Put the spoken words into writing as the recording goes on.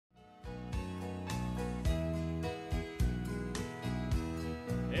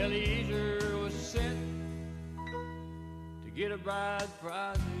Eliezer was sent to get a bride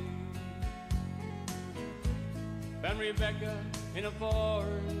prize. Found Rebecca in a far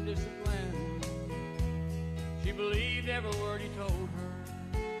distant land. She believed every word he told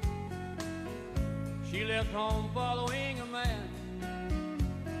her. She left home following a man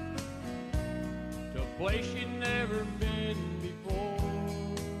to a place she'd never been before,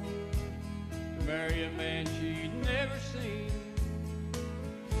 to marry a man she'd never seen.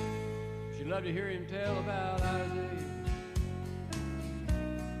 She'd love to hear him tell about Isaiah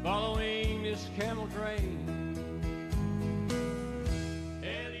following this camel train.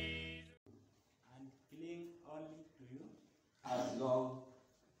 And cling only to you as long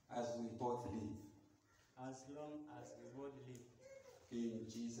as we both live. as long as we both live. In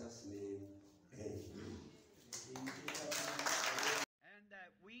Jesus' name, amen. In Jesus' name. And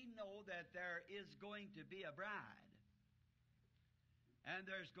that we know that there is going to be a bride. And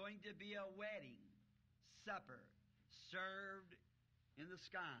there's going to be a wedding supper served in the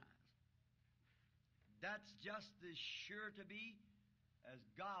skies. That's just as sure to be as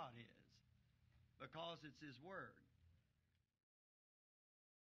God is, because it's His Word.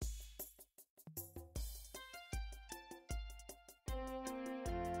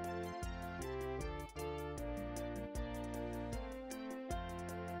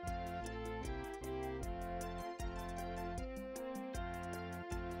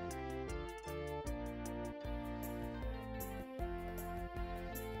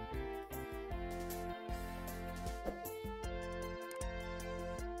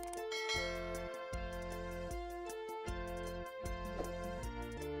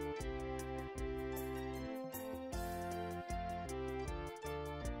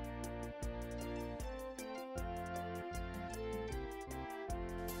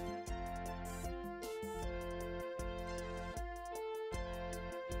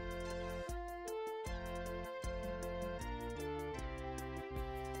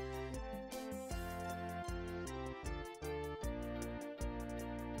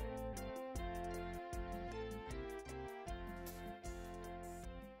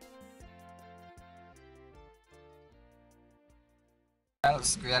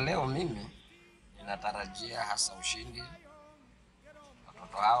 Siku ya leo mimi ninatarajia hasa ushindi.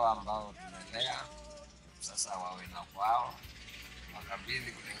 Watoto hawa ambao tumelea sasa wawe na kwao,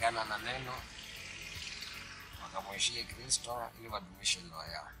 wakabidhi kulingana na neno, wakamwishie Kristo ili wadumishe ndoa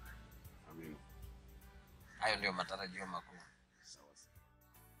yao. Amen. Hayo ndio matarajio makuu.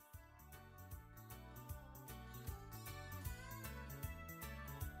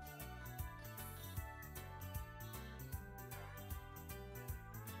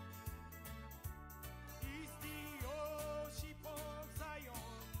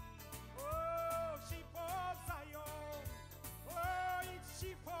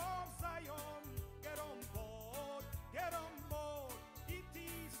 Get on board, it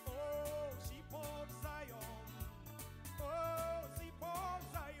is oh, sheep of Zion.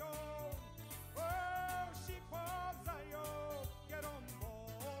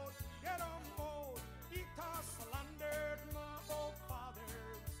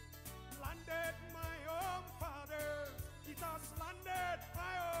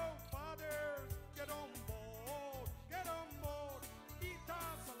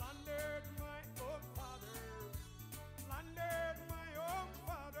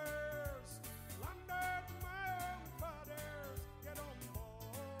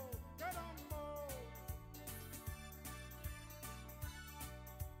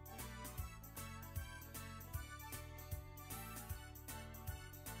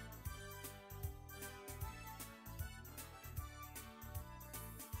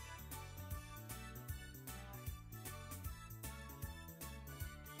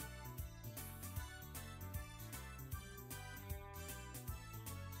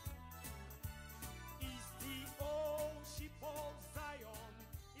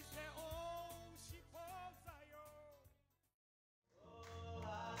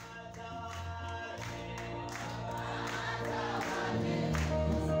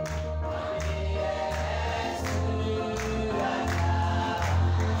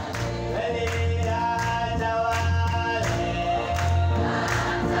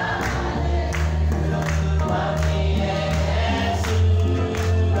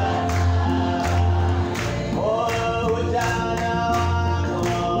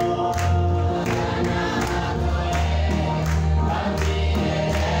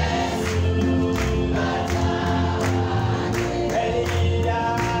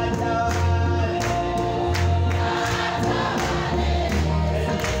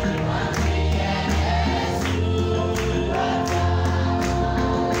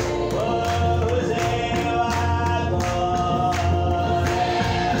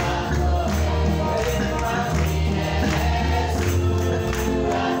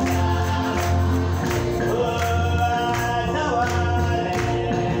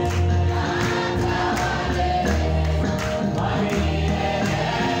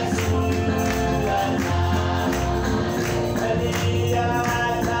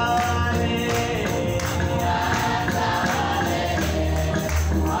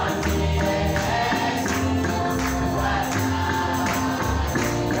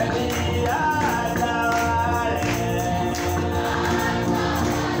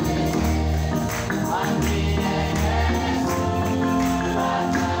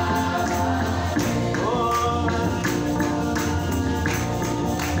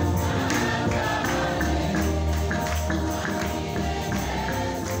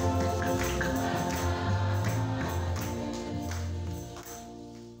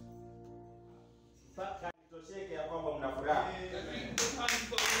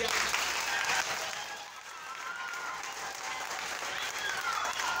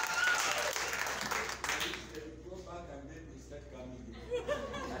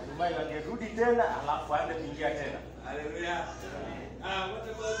 tena alafu aanze kuingia tena. Hallelujah. What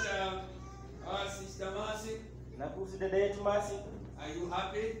about our sister Mercy? Na kuhusu dada yetu Mercy, Are you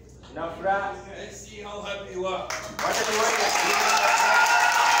happy? na furaha. Let's see how happy you are. Wacha tuone.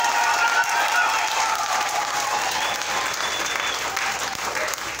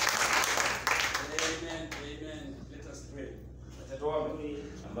 Amen. Amen. Let us pray. Wacha tuombe.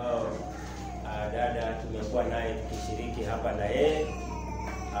 Ambao dada tumekuwa naye tukishiriki hapa na yeye.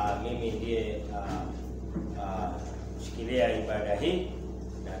 Mimi ndiye kushikilia ibada hii,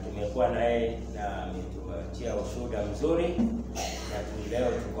 na tumekuwa naye na ametuachia ushuhuda mzuri, na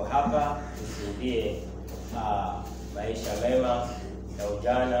leo tuko hapa tushuhudie maisha mema ya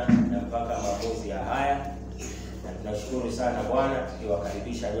ujana na mpaka maamuzi ya haya. Na tunashukuru sana Bwana,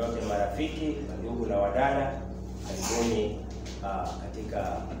 tukiwakaribisha nyote marafiki, ndugu na wadada, karibuni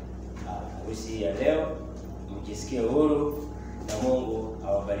katika harusi ya leo. Mjisikie huru na Mungu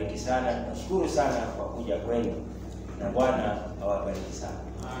awabariki sana. Tunashukuru sana kwa kuja kwenu, na Bwana awabariki sana.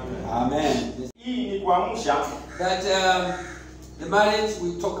 Amen. Hii ni kuamsha That the marriage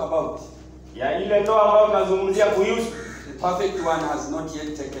we talk about, ya ile ndoa ambayo tunazungumzia kuhusu, the perfect one has not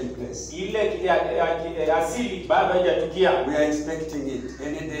yet taken place. ile ya asili bado haijatukia. We are expecting it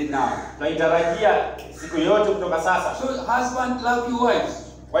any day now. Tunaitarajia siku yote kutoka sasa. So husband, love your wives.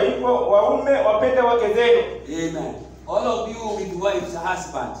 Kwa hivyo waume wapende wake zenu. Amen. All of you with wives,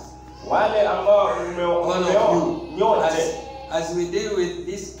 husbands. Wale ambao All of you. nyote, As we deal with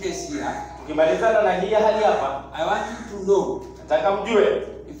this case here, tukimalizana na hii hali hapa, I want you to know, nataka mjue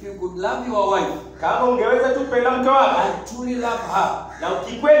if you could love your wife kama ungeweza tu kupenda mke wako and truly love her, na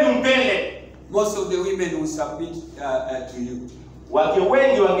ukikweli umpende, most of the women will submit to you. wake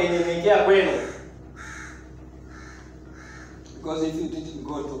wengi wangenyenyekea kwenu. Because if you didn't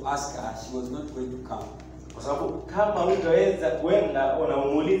go to ask her, she was not going to come. Kwa sababu kama ungeweza kwenda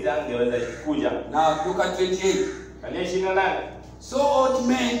unamuuliza, angeweza kuja. Now look at 28. Angalia 28. So ought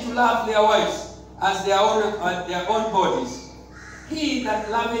men to love their wives as their own bodies. He that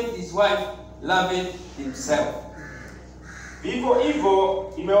loveth his wife loveth himself. Vivyo hivyo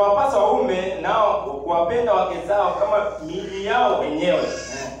imewapasa waume nao kuwapenda wake zao kama miili yao wenyewe.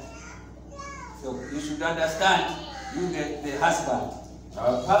 So you should understand, you the husband,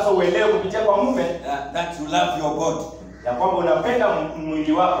 Sasa uelewe kupitia kwa mume that you love your body. ya kwamba unapenda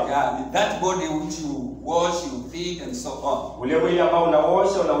mwili wako. Yeah, that body which you wash, you feed, and so on. Ule mwili ambao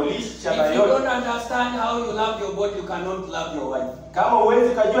unaosha, unaulisha na If you yote. don't understand how you love your body, you cannot love your wife. Kama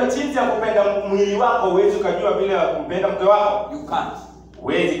huwezi kujua jinsi ya kupenda mwili wako, huwezi kujua vile ya kumpenda mke wako. You can't.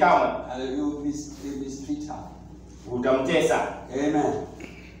 Huwezi kama. You mistreat her. Utamtesa. Amen.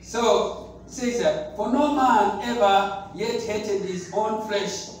 So it says that, for no man ever yet hated his own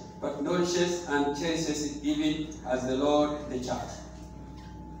flesh, but nourishes and cherishes it, even as the Lord the church.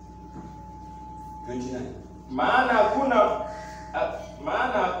 29. Maana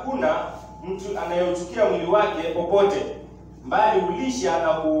hakuna mtu anayeuchukia mwili wake popote, bali ulisha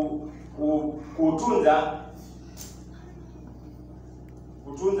na kuutunza.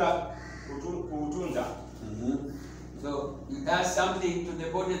 So he does something to the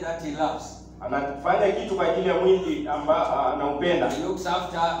body that he loves. Anafanya kitu kwa ajili ya mwili ambao anaupenda, He looks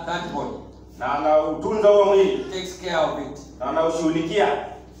after that body. na anautunza huo mwili, He takes care of it na anaushughulikia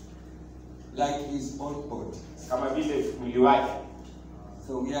like his own body. kama vile mwili wake.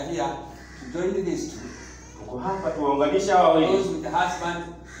 So we are here to join these two. Tuko hapa tuwaunganisha hawa Those wawili, with the husband,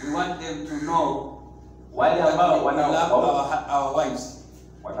 we want them to know wale that ambao we love our wives.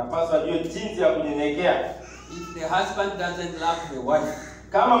 wanapaswa wajue jinsi ya kunyenyekea. If the husband doesn't love the wife,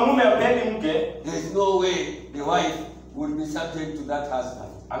 Kama mume hapendi mke, there is no way the wife would be subject to that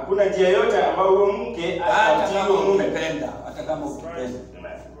husband. hakuna njia yote ambayo huyo mke Hata atatii kama mume. ukipenda, hata kama ukipenda,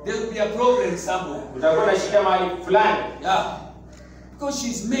 there will be a problem somewhere. Utakuwa na shida mahali fulani. Yeah, because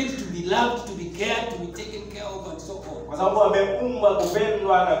she's meant to be loved, to be cared, to be taken care of, and so on. Kwa sababu ameumbwa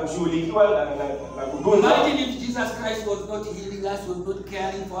kupendwa na kushughulikiwa na kutunzwa. Imagine if Jesus Christ was not healing us, was not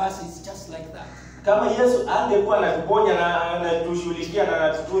caring for us, it's just like that. Kama Yesu angekuwa anatuponya na anatushughulikia na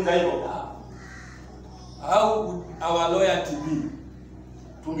anatutunza hivyo, How would our loyalty be?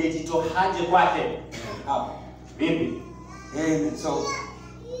 tungejitohaje kwake? How? Vipi? Amen. So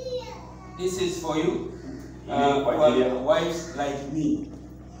this is for you, Kwa ajili ya wives like me.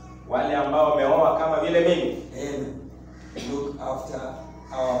 wale ambao wameoa kama vile mimi. Amen. Look after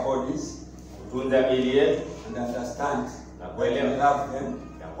our bodies Kutunza miili yetu and understand na that we kuelewa love them.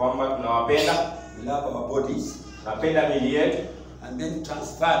 ya kwamba tunawapenda, We love our bodies, tunapenda miili yetu, and then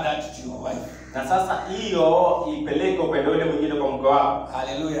transfer that to your wife. na sasa hiyo ipeleke upendo ule mwingine kwa mke wako.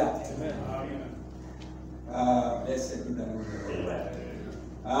 Hallelujah. Blessed be the name of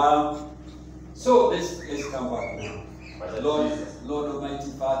the Lord. So let's come back now. Lord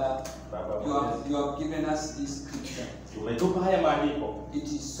Almighty Father, you have given us this scripture. Umetupa haya maandiko. It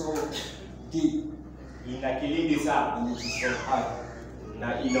is so deep. Ina kilindi sana. And it is so high.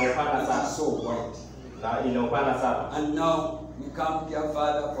 Na ina upana sana. It is so wide. Na ina upana sana. And now we come, dear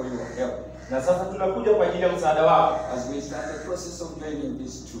Father, for your help. Na sasa tunakuja kwa ajili ya msaada wako. As we start the process of joining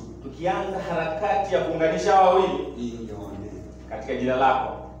these two. Tukianza harakati ya kuunganisha wawili. In your name. Katika jina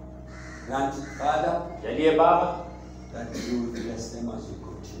lako. Grant it, Father. Jalie Baba. That you will bless them as we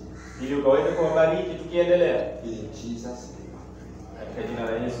continue. Ili ukaweze kuwabariki tukiendelea. In Jesus' name. Katika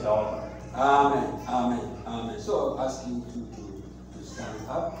jina la Yesu naomba. Amen. Amen. Amen. So I'll ask you to stand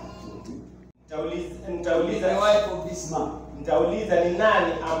up. Nitauliza The wife of this man. Nitauliza ni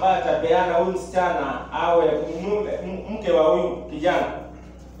nani ambaye atapeana huyu msichana awe mke wa huyu kijana?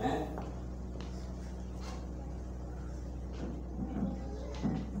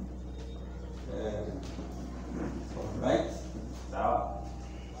 Right? Sawa.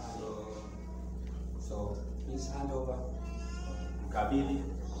 So please hand over. Mkabidhi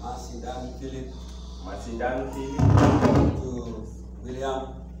Masindani Philip to William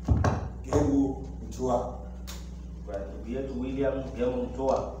Gemu Mtua. Kwa ndugu yetu William Gemu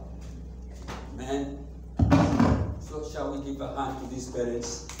Mtua. Amen. So shall we give a hand to these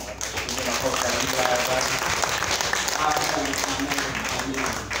parents?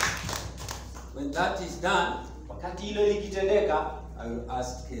 When that is done, wakati hilo likitendeka, I will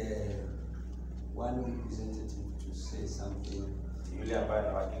ask one representative to say something. Yule ambaye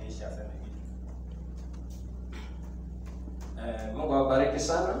anawakilisha aseme kitu. Mungu awabariki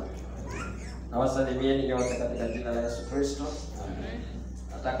sana. Na wasalimieni nyote katika jina la Yesu Kristo. Amen.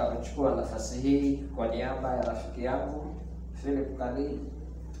 Nataka kuchukua nafasi hii kwa niaba ya rafiki yangu Philip Kali,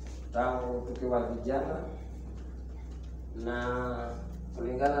 tangu tukiwa vijana, na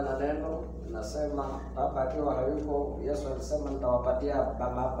kulingana na neno nasema baba akiwa hayuko, Yesu alisema nitawapatia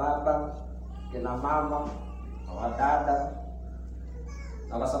baba, kina mama, wadada,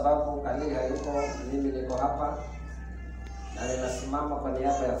 na kwa sababu Kali hayuko, mimi niko hapa na ninasimama kwa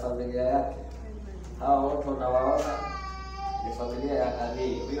niaba ya familia yake. Hao wote unawaona ni familia ya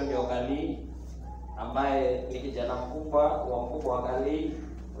Kali. Huyo ndio Kali ambaye ni kijana mkubwa wa Kali.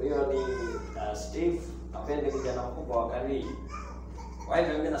 Huyo ni Steve ambaye ni kijana mkubwa wa Kali. Kwa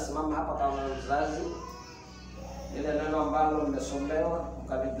hivyo mimi nasimama hapa kama mzazi, ile neno ambalo mmesomewa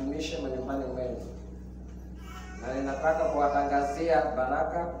mkalidumishe nyumbani mwenu. Na ninataka kuwatangazia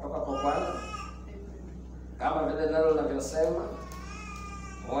baraka kutoka kwa Bwana. Kama vile neno linavyosema,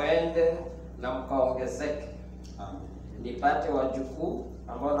 muende na mkaongezeke. Amen. Nipate wajukuu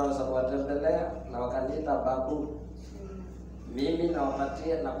ambao naweza kuwatembelea na wakaniita babu. Mimi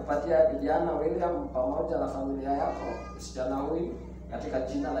nakupatia kijana William pamoja na familia yako, msichana huyu, katika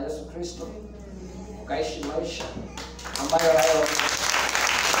jina la Yesu Kristo. Ukaishi maisha ambayo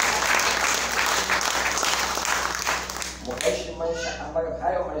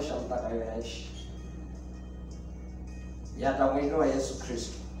hayo maisha mtakayoishi yatamwinua Yesu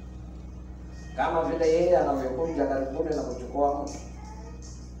Kristo. Kama vile yeye anavyokuja karibuni na kuchukua mtu,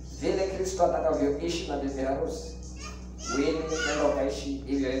 vile Kristo atakavyoishi na bibi harusi, Willy nenda ukaishi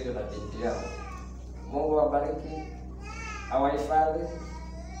hivyo hivyo na binti yao. Mungu awabariki, awahifadhi,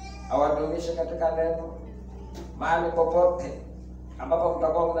 awadumishe katika neno. Mahali popote ambapo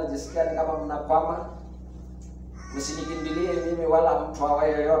mtakuwa mnajisikia kama mnakwama, msinikimbilie mimi wala mtu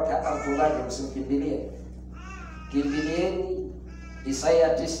awaye yoyote, hata mchungaji msimkimbilie. Kimbilieni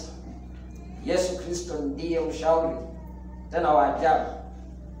Isaya 9. Yesu Kristo ndiye mshauri tena wa ajabu.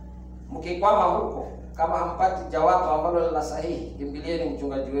 Mkikwama huko, kama hampati jawabu ambalo la sahihi, kimbilieni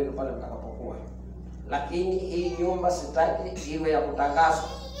mchungaji wenu pale mtakapokuwa. Lakini hii nyumba sitaki iwe ya kutangazwa.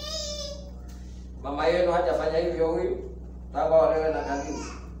 Mama yenu hajafanya hivyo huyu, tangu walewe na kanisa.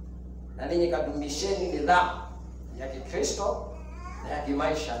 Na ninyi kadumisheni nidhamu ya Kikristo na ya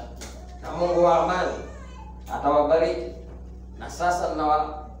kimaisha. Na Mungu wa amani atawabariki. Na sasa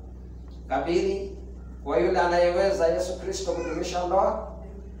ninawakabidhi kwa yule anayeweza, Yesu Kristo, kudumisha ndoa,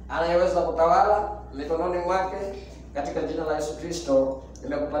 anayeweza kutawala mikononi mwake. Katika jina la Yesu Kristo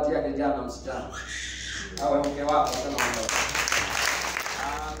nimekupatia kijana msichana awe mke wako tena mdogo.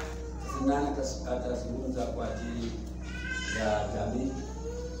 Nani atazungumza kwa ajili ya jamii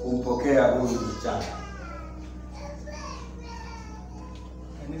kumpokea huyu msichana?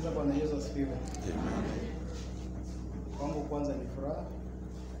 Kanisa, Bwana Yesu asifiwe. Kwangu kwanza ni furaha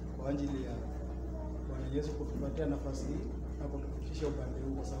kwa ajili ya Bwana Yesu kutupatia nafasi hii na kutufikisha upande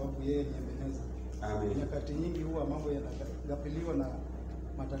huu, kwa sababu yeye ni Ebeneza. Amen. Nyakati nyingi huwa mambo yanagapiliwa na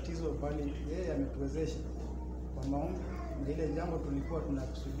matatizo, bali yeye ametuwezesha kwa maombi na ile jambo tulikuwa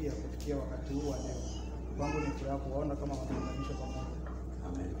tunakusudia kufikia wakati huu wa leo. Kwangu ni furaha kuwaona kama wanaunganishwa pamoja.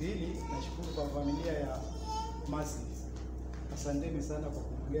 Amen. Pili, nashukuru kwa familia ya Masi. Asanteni sana kwa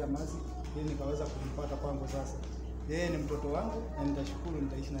kumlea Masi ili nikaweza kumpata kwangu sasa. Yeye ni mtoto wangu na nitashukuru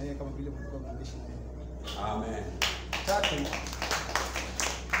nitaishi na yeye kama vile mlikuwa mnaishi na yeye. Amen. Tatu,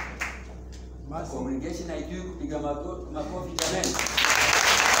 Masi. Congregation haijui kupiga makofi jamani.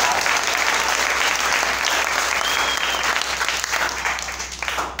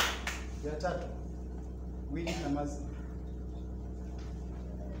 Ya tatu, Willy na Masi.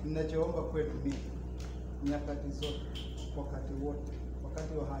 Ninachoomba kwetu mimi nyakati zote, wakati wote,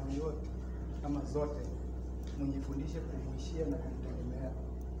 wakati wa hali yote kama zote, mjifundishe kumuishia na kumtegemea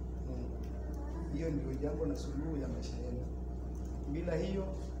Mungu. Hiyo ndio jambo na suluhu ya maisha yenu. Bila hiyo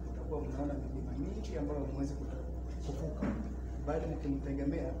mtakuwa mnaona milima mingi ambayo hamwezi kuvuka, bali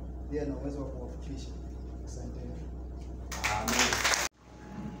mkimtegemea yeye ana uwezo wa kuwafikisha. Asanteni. Amen.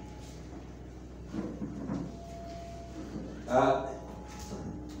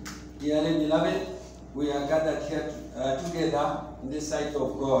 Dearly beloved, we are gathered here together in the sight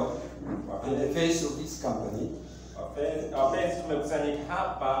of God and the face of His company. Wapenzi, tumekusanyika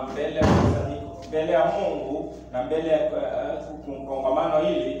hapa mbele ya Mungu na mbele ya kongamano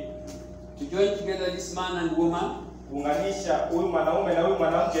hili To join together this man and woman kuunganisha huyu mwanaume na huyu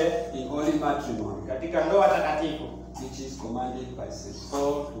mwanamke in holy matrimony, katika ndoa takatifu, which is commanded by St.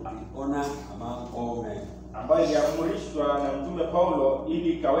 Paul to be honored among all men. ambayo iliamrishwa na Mtume Paulo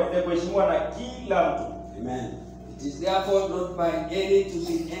ili kaweze kuheshimiwa na kila mtu. Amen. It is therefore not by any to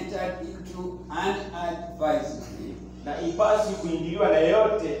be entered into unadvisedly, Na ipaswi kuingiliwa na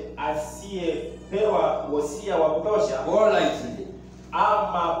yeyote asiyepewa wosia wa kutosha or lightly.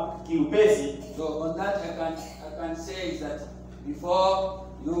 ama kiupesi. So on that I can say that before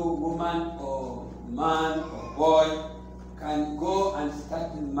you woman or man or boy can go and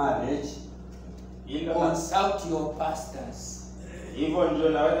start marriage, consult your pastors. Hivyo ndio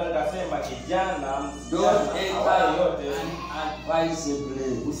naweza nikasema kijana Don't awaye yote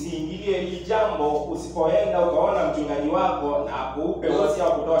unadvisably. usiingilie hili jambo usipoenda ukaona mchungaji wako na akuupe wosia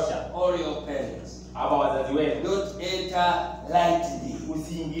wa kutosha, Or your parents. ama wazazi wenu. Don't enter lightly,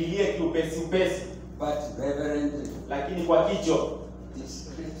 Usiingilie kiupesi upesi, but reverently, lakini kwa kicho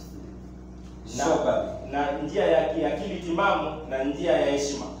discreetly, na, soberly, na njia ya kiakili timamu na njia ya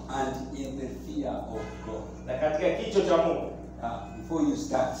heshima, and in the fear of God. na katika kicho cha Mungu Before you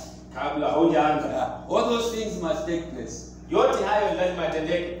start, kabla hujaanza. all those things must take place. Yote hayo lazima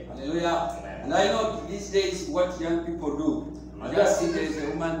yatendeke. Hallelujah. And I know these days what young people do. Just see there is a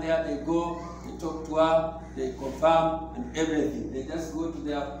woman there, they go, they talk to her, they confirm and everything. They just go to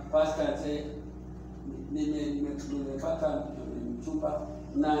their pastor and say, nimepata mchumba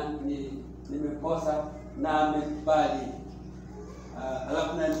na nimekosa na amekubali.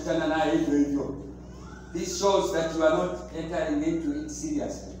 Alafu naitana naye hivyo hivyo. This shows that you are not entering into it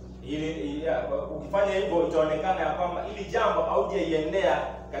seriously. Ukifanya hivyo itaonekana ya kwamba ili jambo haujaiendea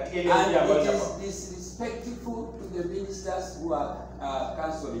katika ile njia ambayo it is disrespectful to the ministers who are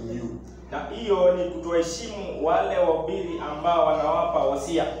counseling you. Na hiyo ni kutoheshimu wale wahubiri ambao wanawapa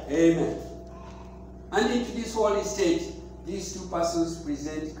wosia. Amen. And into this holy state, these two persons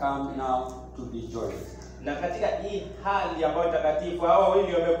present come now to be joined. Na katika hii hali ambayo takatifu hao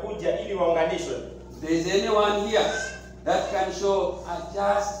wawili wamekuja ili waunganishwe. There is anyone here that can show a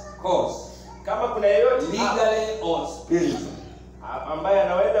just cause, kama kuna yeyote legally or spiritually, ambaye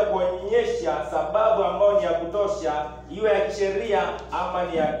anaweza kuonyesha sababu ambayo ni ya kutosha, iwe ya kisheria ama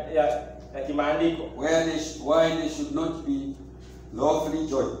ni ya kimaandiko, why they should not be lawfully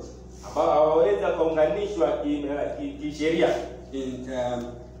joined, ambao hawaweza kuunganishwa kisheria, in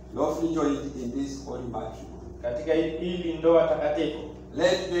lawfully joined in this holy matrimony, katika hili ndoa takatifu.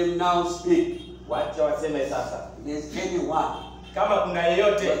 let them now speak. Wacha waseme sasa. There's anyone Kama kuna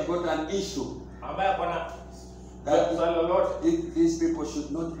yeyote that got an issue ambaye akona that swali lolote, these people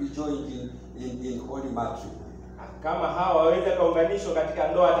should not be joined in holy matrimony, kama hawa waweze kuunganishwa katika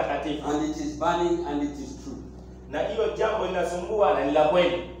ndoa takatifu, and it is burning and it is true, na hiyo jambo linasumbua na ni la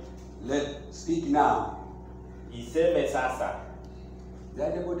kweli, let speak now. iseme sasa. Is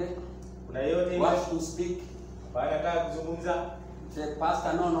anybody Kuna yeyote wants to speak? anataka kuzungumza? Say,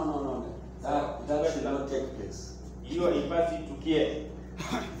 Pastor, no. That should not take place. Hiyo ipasi tukie.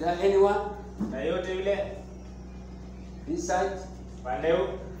 Is there anyone? Na yote yule This side? pande huu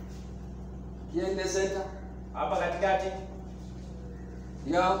Here in the center? hapa katikati,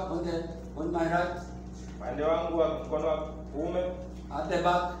 Here on my right? pande wangu wa mkono wa kuume, At the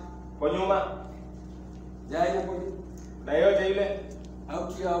back? kwa nyuma. Is there anybody? Na yote yule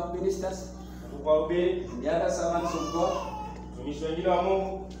Out here of ministers? kuhubiri, and the other servants of God. watumishi wengine wa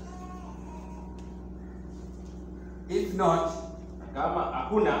Mungu. If not, Kama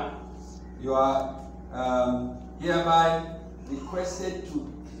hakuna, you are hereby requested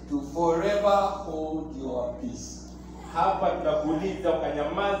to forever hold your peace. hapa tunakuuliza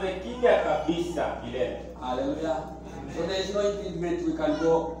ukanyamaze kimya kabisa milele. Hallelujah. So there is no impediment, we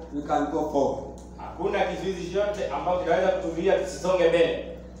can go forward. Hakuna kizuizi chochote ambacho kinaweza kutuzuia tusisonge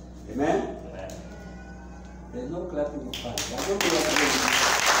mbele. Amen. There is no clapping of hands. I don't know what to do.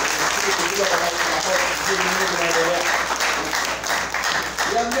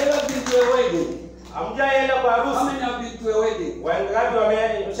 You have never been to a wedding. Hamjaenda kwa How harusi? many have been to a wedding? Wangapi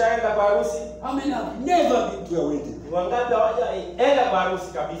wameshaenda kwa harusi? How many have never been to a wedding? Wangapi hawajaenda kwa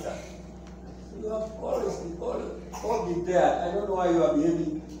harusi kabisa? You have always been there. I don't know why you are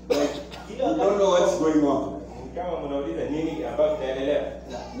behaving like you don't know what's going on. Kama mnauliza nini ambacho kinaendelea?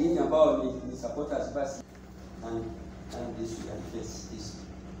 Nini ambao ni supporters basi and this and this.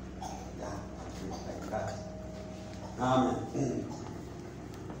 Yeah, like that. Amen.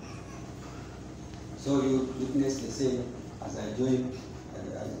 So you witness the same as I join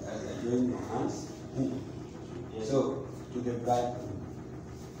your hands. So to the bridegroom.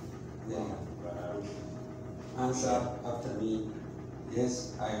 Then answer after me.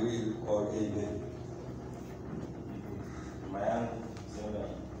 Yes, I will, or amen. Mama yangu sema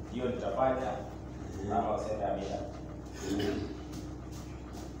hiyo nitafanya, ama useme amina. Amen.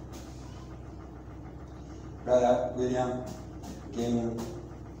 Brother William came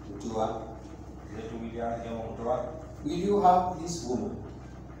to our. Will you have this woman?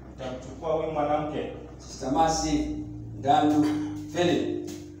 Utamchukua huyu mwanamke, Sister Mercy Dan Philip,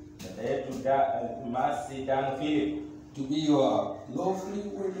 dada yetu Mercy Dan Philip, to be your lawfully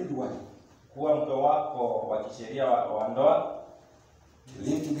wedded wife. kuwa mke wako wa kisheria wa ndoa, To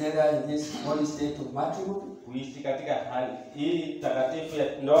live together in this holy state of matrimony. kuishi katika hali hii takatifu ya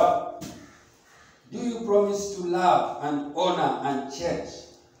ndoa. Do you promise to love and honor and cherish?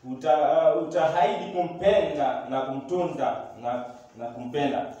 Utahaidi kumpenda na kumtunza na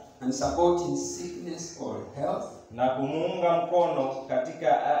kumpenda And support in sickness or health? na kumuunga mkono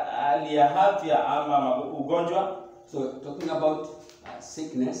katika hali ya afya ama ugonjwa. So talking about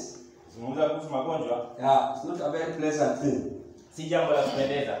sickness, Zungumza kuhusu magonjwa, it's not a very pleasant thing. si jambo la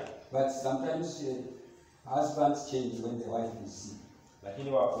kupendeza. But sometimes husbands change when the wife is sick.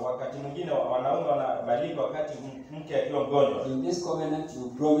 Lakini wakati mwingine wanaume wanabadilika wakati mke akiwa mgonjwa. In this covenant you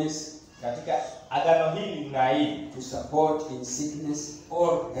promise Katika agano hili mnaahidi to support in sickness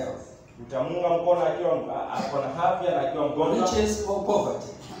or health, utamunga mkono akiwa ako na afya na akiwa mgonjwa, riches or poverty,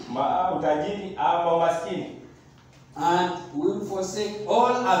 utajiri ama umaskini, and will forsake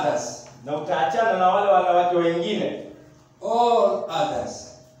all others, na utaachana na wale wanawake wengine, all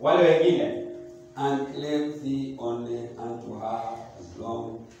others, wale wengine, and cleave thee only unto her as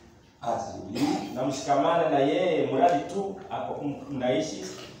long as you live. na mshikamane na yeye mradi tu mnaishi.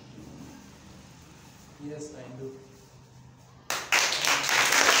 Yes, I do.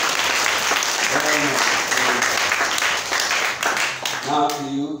 Now to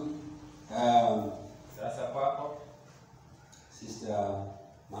you, Sasa kwako Sister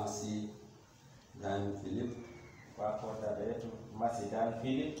Mercy Dan Philip, kwako dada yetu Mercy Dan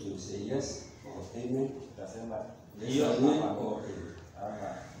Philip, you say yes or amen. utasema Yes, hiyo I will ama or amen.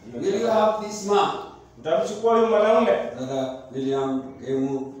 ama Will you have this man, utamchukua huyu mwanaume Brother William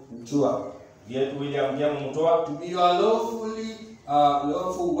Gemu Mchua, yetu William Gemu Mtoa, to be your lawful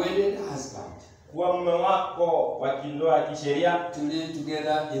wedded husband, kuwa mume wako wa kindoa ya kisheria, to live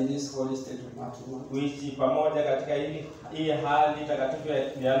together in this holy state of matrimony? kuishi pamoja katika hii hali takatifu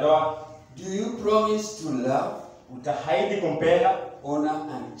ya ndoa? Do you promise to love, Utahaidi kumpenda, honor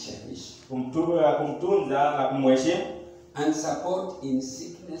and cherish, kumtunza na kumheshimu, and support in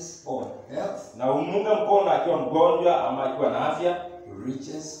sickness or health, na umunga mkono akiwa mgonjwa ama akiwa na afya,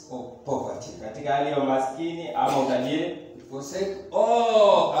 riches or poverty, katika hali ya umaskini ama utajiri, forsake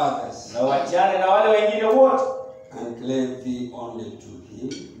all others, na uachane na wale wengine wote, and cleave thee only to him,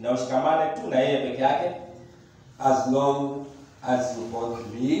 na ushikamane tu na yeye peke yake, as long as you both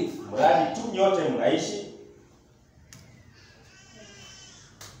live. mradi tu nyote mnaishi.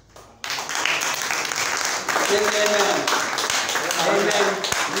 Amen.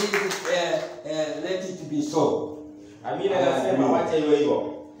 Amen. Let it be so. Amina, nasema wacha iwe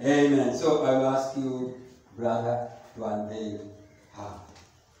hivyo. Amen. So I will ask you, brother, to unveil her.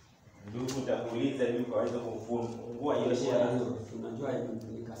 Ndugu, nitakuuliza ili ukaweze kufungua hiyo shida. Tunajua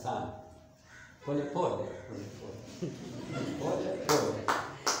imefunika sana. Pole pole. Pole pole.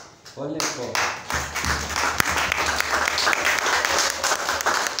 Pole pole.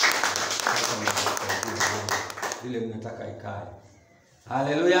 mnataka ikae.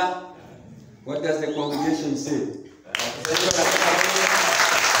 Hallelujah. What does the congregation say?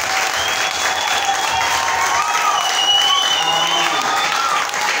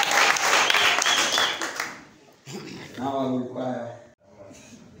 Now I will choir.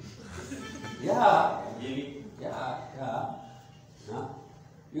 Yeah.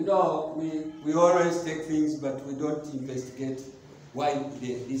 You know, we always take things, but we don't investigate why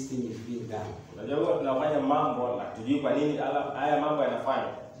this thing is being done. Unajua tunafanya mambo na tujui kwa nini haya mambo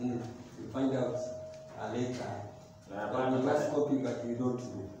yanafanywa. We find out later. But we just copy, but we don't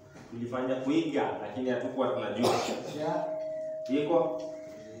know. Tulifanya kuiga lakini hatukuwa tunajua. Iko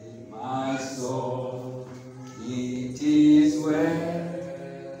my soul, it is well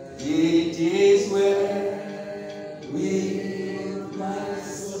with my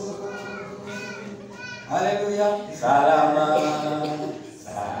soul. Hallelujah. Salama,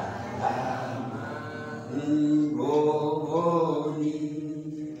 salama,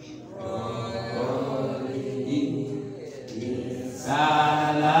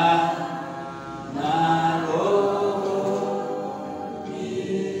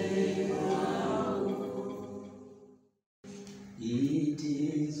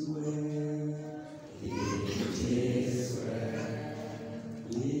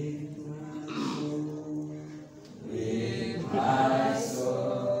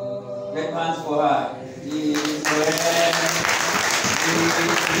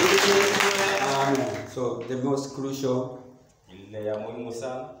 So the most crucial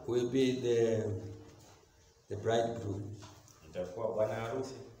will be the bridegroom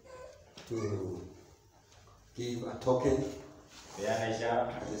to give a token,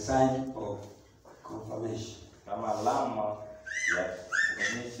 the sign of confirmation of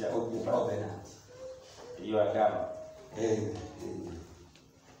the covenant. Amen.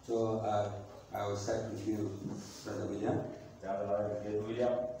 So I will start with you, Brother William.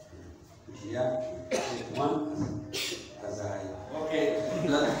 Here, one as I. Okay.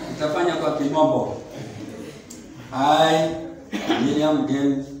 Tutafanya kwa kimombo. I, William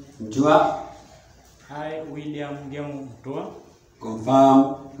Game Mtua. I, William Game Mtua.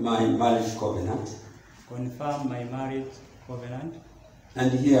 Confirm my marriage covenant. Confirm my marriage covenant.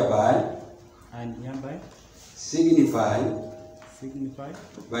 And hereby. Signify.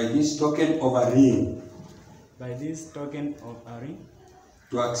 By this token of a ring.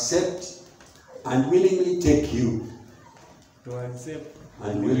 To accept and willingly take you.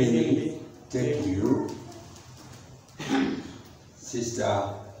 Sister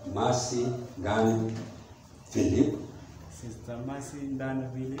Mercy Dan Philip.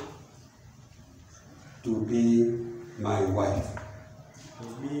 To be my wife.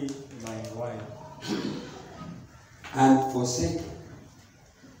 And forsake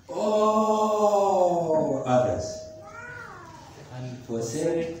all others.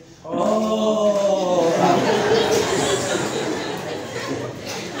 Forsake all others.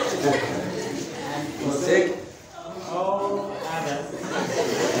 Forsake all others.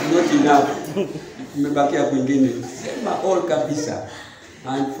 Not enough. Mmebakia kwingine. Sema all kabisa.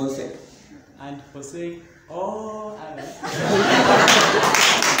 And forsake all others.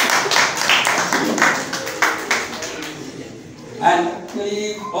 And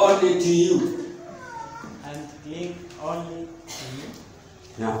cleave only to you.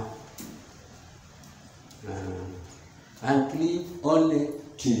 Now, and cleave only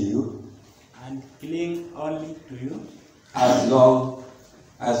to you. As long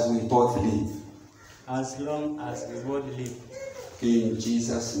as we both live. In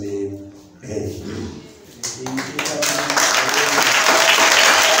Jesus' name, amen.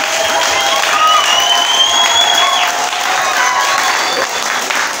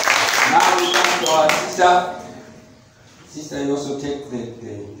 Now we come to our sister. Sister, you also take the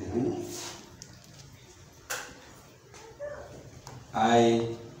ring. I,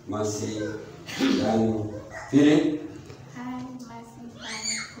 Mercy Dan Philip.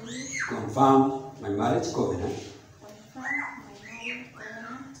 Confirm my marriage covenant.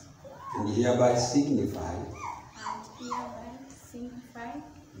 And hereby signify.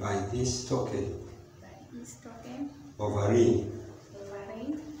 By this token. Of a ring.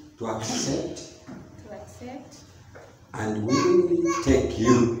 To accept. And willingly take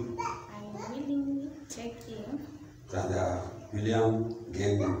you. Brother William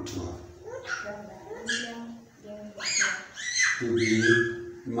Game Tour. To be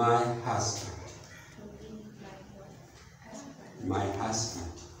my husband. My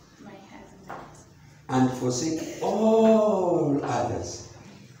husband. And forsake all others.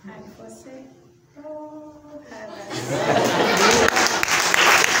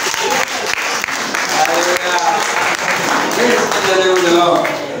 Hallelujah.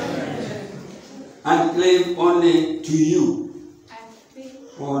 only to you. I speak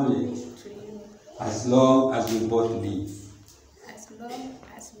Only. to you. As long as we both live. As long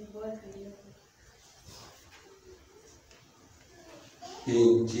as we both live.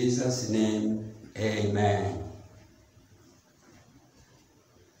 In Jesus' name, amen.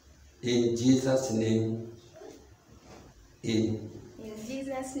 In Jesus' name, In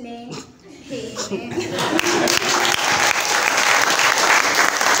Jesus' name, amen.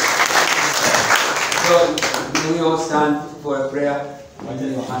 So, may we all stand for a prayer.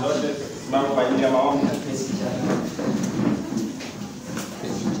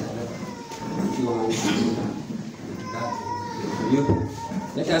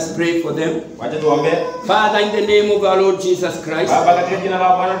 Let us pray for them. Father, in the name of our Lord Jesus Christ, as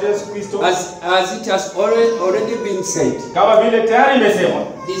it has already been said,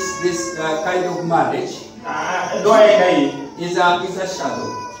 this kind of marriage is a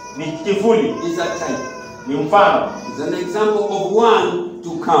shadow, is a type, is an example of one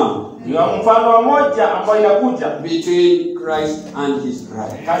to come between Christ and his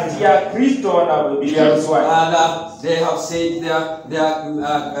bride. Father, they have said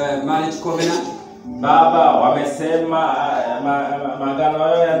their marriage covenant. Baba wamesema maagano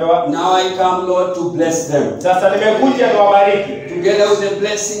yao ya ndoa. Now I come, Lord, to bless them. Sasa nimekuja niwabariki. Together with the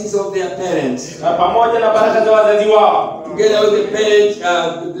blessings of their parents. Pamoja na baraka za wazazi wao. Together with the parents,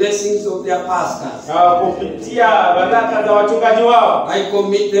 the blessings of their pastors. Kupitia baraka za wachungaji wao. I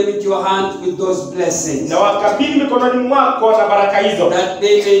commit them into your hands with those blessings. Na wakabidhi mikononi mwako na baraka hizo. That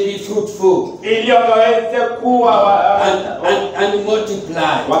they may be fruitful. Ili wakaweze kuwa and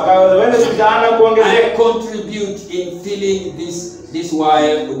multiply. Wakaweze kuzana kuongezeka. And contribute in filling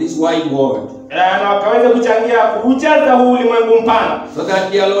this wide world. Na wakaweze kuchangia kujaza huu ulimwengu mpana. So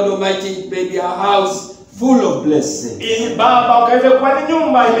that dear Lord Almighty, it may be a house full of blessings. Ili Baba wakaweze kuwa ni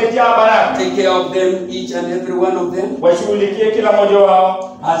nyumba imejaa baraka. Take care of them, each and every one of them. Washughulikie kila mmoja wao.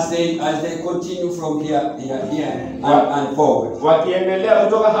 As they continue from here and forward. Wakiendelea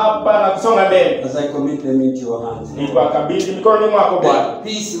kutoka hapa na kusonga mbele. As I commit them into your hands. Nikwakabidhi mikononi mwako Bwana.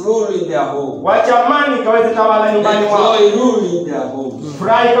 Peace rule in their home. Wacha amani kaweze tawala nyumbani mwao. Joy rule in their home.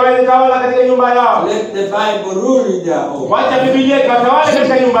 Furaha kaweze tawala katika nyumba yao. Let the Bible rule in their home. Wacha Biblia ikatawale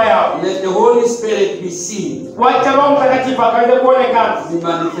katika nyumba yao. Let the Holy Spirit be seen. Wacha Roho Mtakatifu akaweze kuonekana.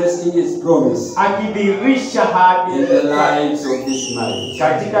 Manifesting his promise. Akidhihirisha ahadi in the lives of this marriage.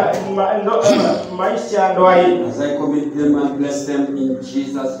 Katika maisha ya ndoa hii. As I commit them and bless them in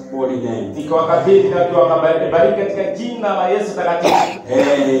Jesus' holy name. Nikiwakabidhi na kuwabariki katika jina la Yesu takatifu.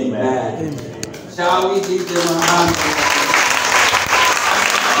 Amen. Shall we give them a hand?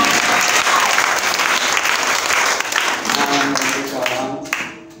 And take our hand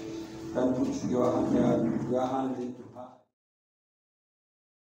and put your hand into her.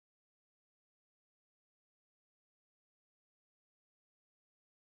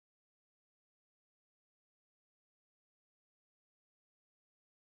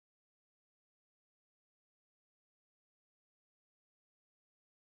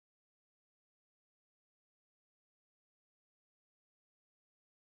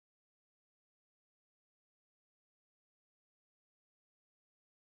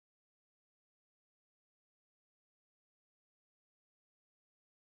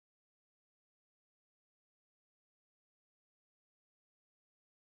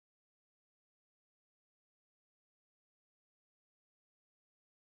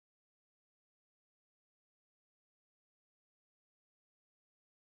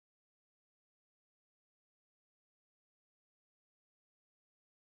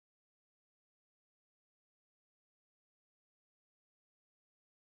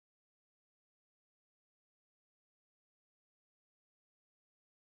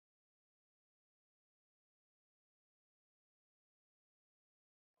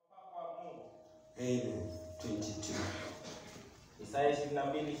 Amen. 22.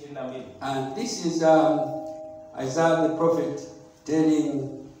 And this is Isaiah the prophet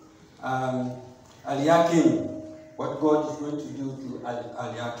telling Eliakim what God is going to do to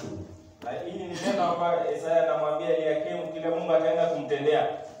Eliakim.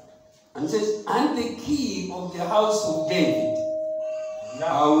 And says, and the key of the house of David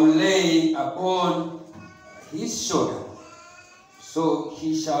I will lay upon his shoulder, so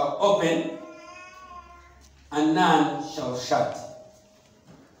he shall open, and none shall shut.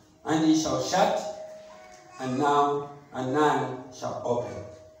 And he shall shut, and none shall open.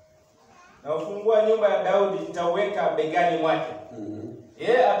 Na ufungua nyumba ya Daudi nitaweka begani mwake.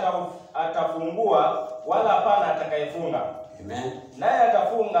 Yeye atafungua wala hapana atakayefunga. Amen. Naye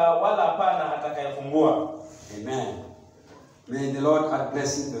atafunga wala hapana atakayefungua. Amen. May the Lord add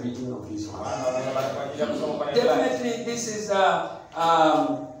blessing to the reading of His word. Definitely, this is the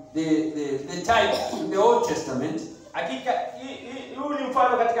type in the Old Testament.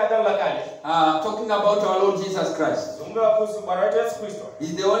 Talking about our Lord Jesus Christ.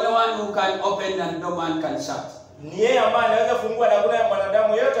 He's the only one who can open and no man can shut. He's the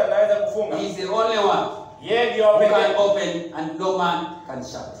only one who can open and no man can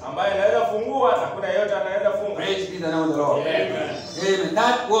shut. Praise be the name of the Lord. Amen. Amen.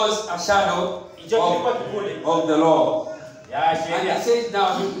 That was a shadow of the Lord. And He says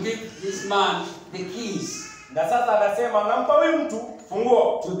now He will give this man the keys to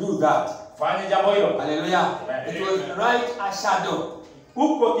do that. Hallelujah. It was right a shadow.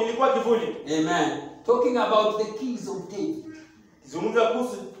 Amen. Talking about the keys of David. You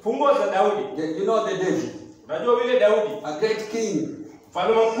know the David. A great king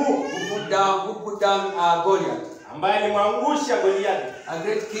who put down Goliath. A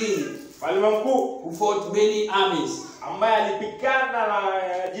great king who fought many armies. A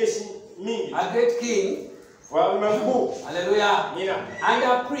great king. Hallelujah. And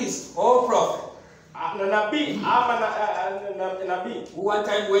a priest or prophet. Who one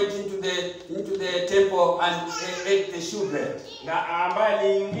time went into the temple and ate the shewbread,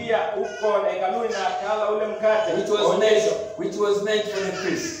 which was meant for the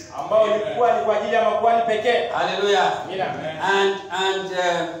priest. Hallelujah. And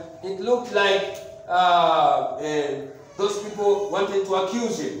it looked like those people wanted to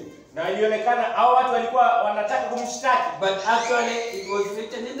accuse him. But actually it was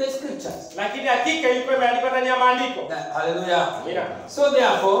written in the scriptures. Hallelujah. So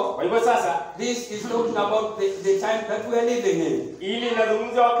therefore, this is talking about the time that we are living in.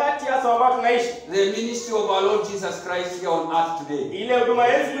 The ministry of our Lord Jesus Christ here on earth today.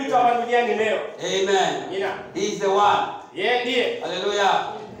 Amen. He is the one,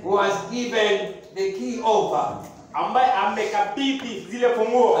 hallelujah, who has given the key over. Hallelujah.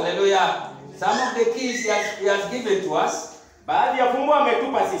 Some of the keys he has given to us. But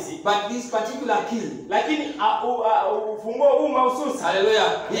this particular key, hallelujah,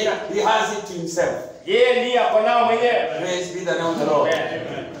 he has it to himself. Praise be the name of the Lord.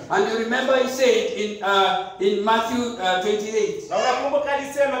 And you remember he said in Matthew 28, I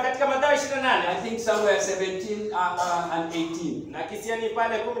think somewhere 17 and 18. He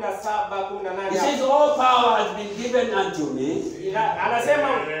says, all power has been given unto me in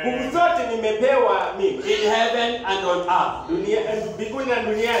heaven and on earth.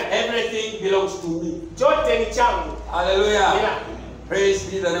 Everything belongs to me. Hallelujah. Praise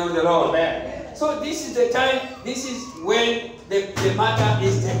be the name of the Lord. So this is the time, this is when the matter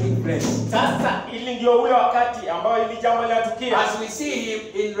is taking place. As we see him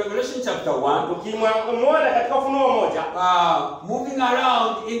in Revelation chapter 1, moving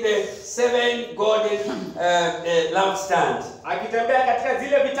around in the 7 golden lampstands.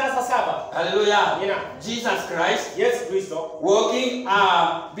 Hallelujah. Jesus Christ walking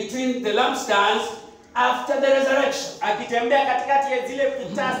between the lampstands after the resurrection,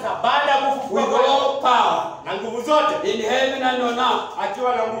 with all power in heaven and on earth.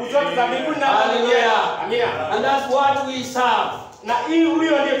 Hallelujah. And that's what we serve. The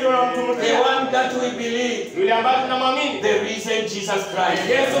one that we believe, the risen Jesus Christ.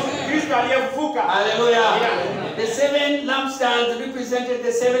 Hallelujah. The 7 lampstands represented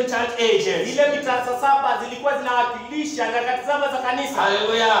the 7 church ages.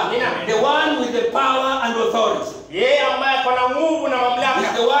 Hallelujah. The one with the power and authority is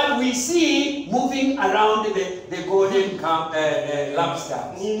the one we see moving around the golden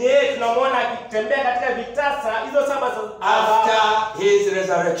lampstands after his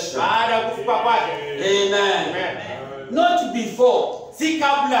resurrection. Amen. Not before.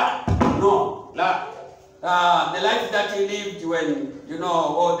 No. The life that he lived when, you know,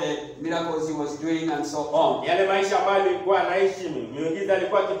 all the miracles he was doing and so on,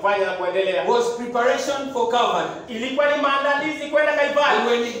 was preparation for Calvary. And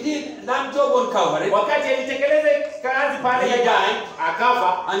when he did that job on Calvary, he died,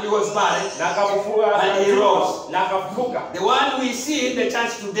 and he was buried, and he rose. The one we see in the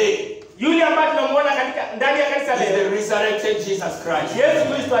church today is the resurrected Jesus Christ.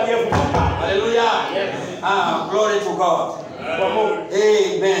 Hallelujah. Glory to God.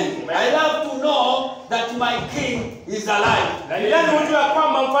 Amen. I love to know that my King is alive.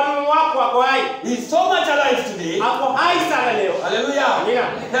 He's so much alive today. Hallelujah.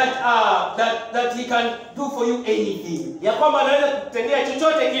 That he can do for you anything.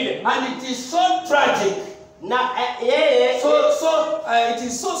 And it is so tragic. It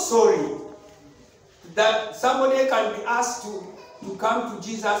is so sorry that somebody can be asked to come to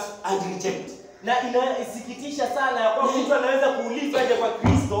Jesus and reject. Na inasikitisha sana ya kwamba mtu anaweza kuulizwa aje kwa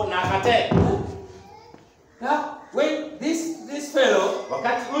Kristo na akatae. When this fellow,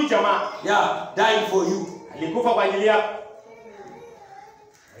 wakati huyu jamaa, died for you, alikufa kwa ajili yako.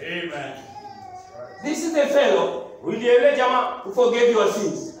 Amen. This is the fellow huyu ndiye yule jamaa who forgave your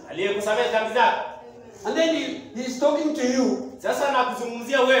sins, aliyekusamehe dhambi zako. And then he is talking to you. Sasa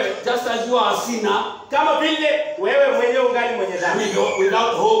anakuzungumzia wewe, just as you are a sinner, kama vile wewe mwenyewe ungali mwenye dhambi,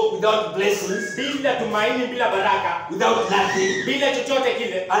 without hope, without blessings, bila tumaini, bila baraka, without nothing, bila chochote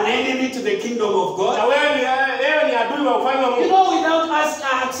kile, an enemy to the kingdom of God. Na wewe ni adui wa ufalme wa Mungu. You know, without us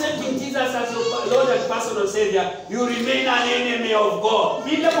accepting Jesus as your Lord and personal Savior, you remain an enemy of God.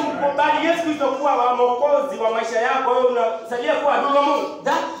 Bila kumkubali Yesu Kristo kuwa mwokozi wa maisha yako, wewe unasalia kuwa adui wa Mungu.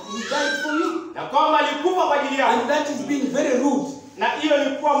 That he died for you. Na kwamba alikufa kwa ajili yako. And that is being very rude. Na hiyo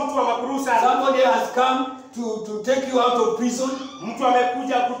ni kuwa mtu wa makuru sana. Somebody has come to take you out of prison. Mtu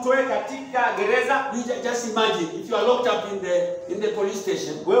amekuja kutoe katika gereza. Just imagine if you are locked up in the police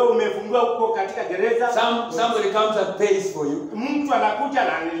station. Wewe umefungiwa huko katika gereza. Somebody comes and pays for you. Mtu anakuja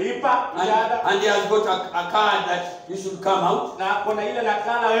na anilipa and he has got a card that you should come out. Na kuna ile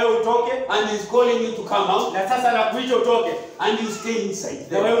nakala wewe utoke. And he's calling you to come out. Na sasa anakuita utoke. And you stay inside.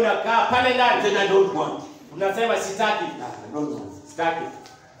 Na wewe unakaa pale ndani. Then I don't want. Unasema sitaki. I don't want. Sitaki.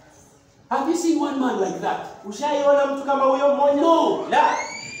 Have you seen one man like that? Ushaiona mtu kama huyo mmoja? No. La.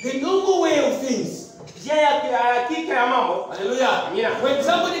 The normal way of things. Njia ya hakika ya mambo. Hallelujah. Amina. When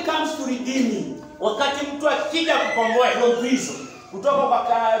somebody comes to redeem you, wakati mtu akija kukomboa from prison, kutoka kwa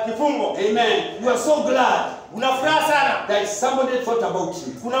kifungo, amen, you are so glad. Unafuraha sana that somebody thought about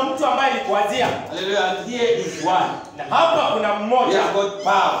you. Kuna mtu ambaye alikuwazia. Hallelujah. And here is one. Na hapa kuna mmoja. He has got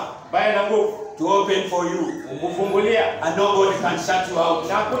power. Ambaye ana nguvu. To open for you. Kufungulia. And nobody can shut you out.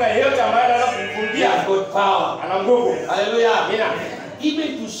 Na kuna yeyote ambaye anaweza kufungia. He has got power. Ana nguvu. Hallelujah. Amina.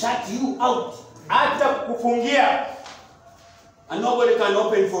 Even to shut you out. Hata kukufungia. And nobody can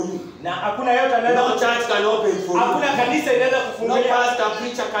open for you. Na hakuna yeyote anaweza. No church can open for you. Hakuna kanisa inaweza kufungulia. No pastor,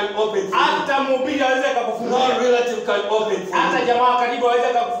 preacher can open for you. Hata mhubiri anaweza kukufungulia. No relative can open for you. Hata jamaa karibu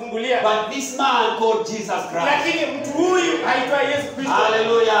anaweza kukufungulia. But this man called Jesus Christ. Lakini mtu huyu aitwa Yesu Kristo.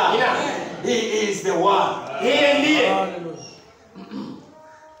 Hallelujah. He is the one. Yeye ndiye.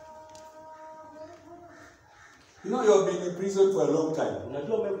 You know you have been in prison for a long time.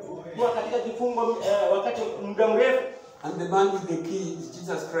 Unajua umekuwa katika kifungo wakati muda mrefu. And the man with the key,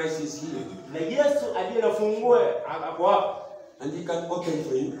 Jesus Christ, is here. Na Yesu aliye na funguo hapo hapo. And he can open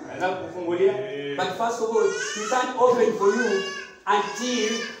for you. Anaweza kufungulia. But first of all, he can't open for you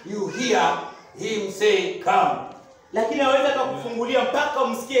until you hear him say, come. Lakini aweza kukufungulia mpaka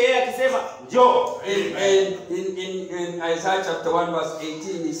umsikie yeye akisema njoo. In Isaiah chapter 1 verse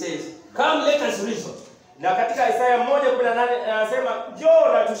 18 he says, come let us reason. Na katika Isaya 1:18 anasema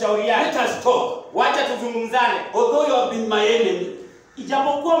njoo na tushauriane. Let us talk. Wacha tuzungumzane. Although you have been my enemy,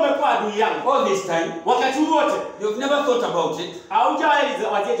 ijapokuwa umekuwa adui yangu all this time, wakati wote, you've never thought about it.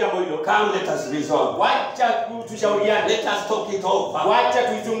 Haujawahi jambo hilo. Come let us reason. Wacha tushauriane. Let us talk it over. Wacha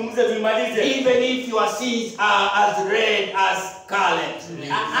tuizungumze tuimalize. Even if your sins are as red as scarlet.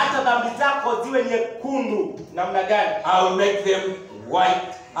 Hata dhambi zako ziwe nyekundu namna gani? I will make them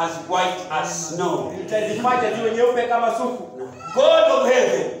white as snow. Nitazifanya ziwe nyeupe kama sufu. God of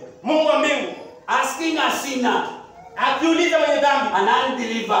heaven, Mungu wa mbingu, asking a sinner, akiuliza mwenye dhambi, an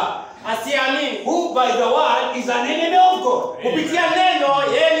unbeliever, asiamini, who by the word is an enemy of God. Kupitia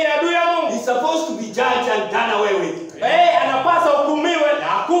neno yeye ni adui ya Mungu. He's supposed to be judged and done away with. Anapaswa hukumiwe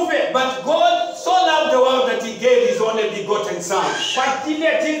na akufe. But God so loved the world that he gave his only begotten son. Kwa ajili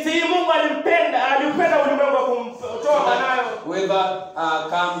ya jinsi hii Mungu aliupenda ulimwengu kwa kumtoa mwanawe. Whoever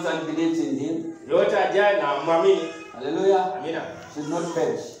comes and believes in him, yote ajaye na muamini, hallelujah, amina, should not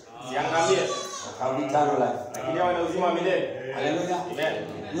perish, siangamie, have eternal life. lakini awe na uzima wa milele. Hallelujah. Amen.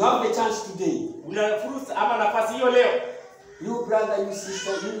 You have the chance today. Una fursa ama nafasi hiyo leo. You brother, you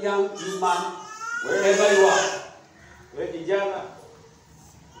sister, you young, you man, wherever you are. Wewe kijana,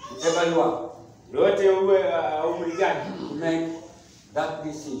 wherever you are. Yote uwe umri gani? To make that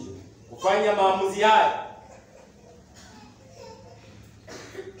decision. Kufanya maamuzi haya.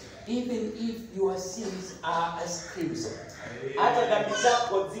 Even if your sins are as crimson, hata dhambi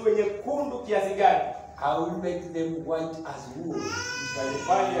zako ziwe nyekundu kiasi gani, I will make them white as wool.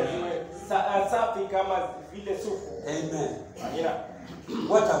 Nitalifanya ziwe safi kama vile sufu. Amen. Amina.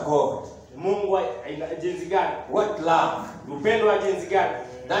 What a God. Mungu ina jinsi gani? What love. Upendo wa jinsi gani?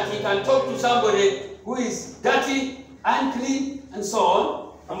 That he can talk to somebody who is dirty, unclean, and so on.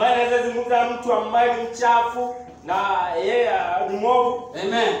 Ambaye anaweza zungumza na mtu ambaye ni mchafu na yeye ni mwovu.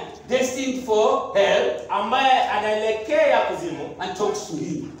 Amen. destined for hell, ambaye anaelekea kuzimu, and talks to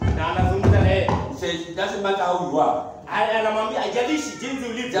him. na anazungumza na yeye. He says, it doesn't matter how you are. Anamwambia haijalishi jinsi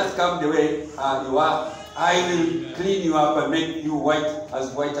ulivyo. Just come the way you are. I will clean you up and make you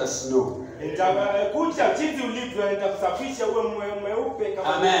white as snow. Nitakuja jinsi ulivyo, nitakusafisha uwe mweupe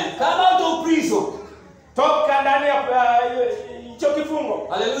kama. Amen. Come out of prison. Toka ndani ya hicho kifungo.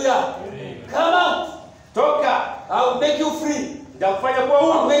 Hallelujah. Come out. Toka. I'll make you free. Nitakufanya kuwa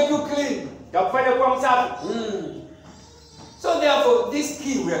huru. I'll make you clean. Nitakufanya kuwa msafi. So therefore, this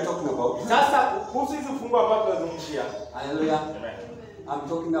key we are talking about. Sasa kuhusu hizo funguo ambazo tunazungumzia. Hallelujah. I'm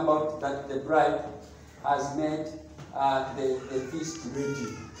talking about that the bride has made the feast ready.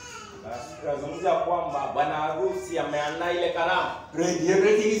 Tunazungumzia kwamba bwana harusi ameandaa ile karamu. Ready,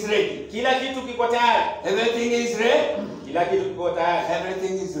 everything is ready. Kila kitu kiko tayari. Everything is ready. Kila kitu kiko tayari.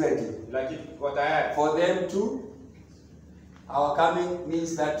 Everything is ready. Kila kitu kiko tayari. For them to, our coming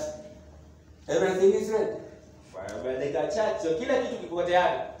means that everything is ready. Dakika chache kila kitu kiko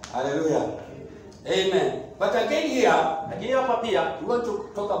tayari. Hallelujah. Amen. But again here, lakini hapa pia we want to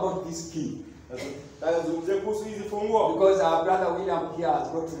talk about this key. Tunazungumzia kuhusu hizi funguo. Because our brother William here has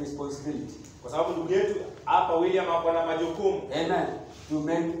got responsibility. Kwa sababu ndugu yetu hapa William ako na majukumu. Amen. To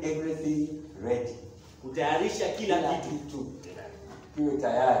make everything ready. Kutayarisha kila kitu. Kiwe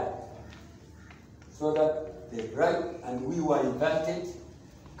tayari. So that the bride and we were invited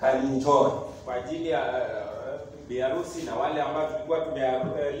can enjoy. Kwa ajili ya biharusi na wale ambao tulikuwa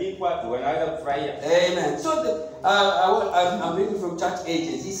tumealikwa tunaweza kufurahia. Amen. So I'm reading from Church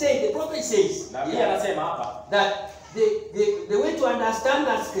Ages. He said, the prophet says, na pia anasema hapa that the way to understand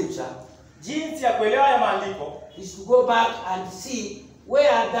that scripture, jinsi ya kuelewa ya maandiko, is to go back and see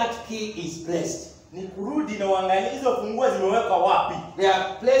where that key is placed. Ni kurudi na uangalie hizo funguo zimewekwa wapi. They are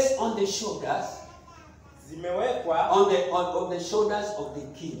placed on the shoulders. Zimewekwa on the shoulders of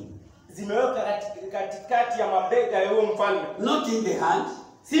the king. Zimewekwa katikati ya mabega ya huyo mfalme. Not in the hand.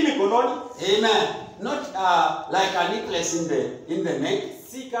 Si mikononi. Amen. Not like a necklace in the neck.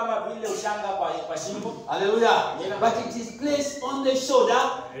 Si kama vile ushanga kwa shingo. Hallelujah. But it is placed on the shoulder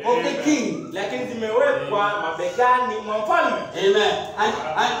of the king. Lakini zimewekwa mabegani mwa mfalme. Amen.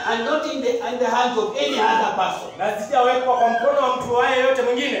 And not in the hands of any other person. Na zisijawekwa kwa mkono wa mtu yote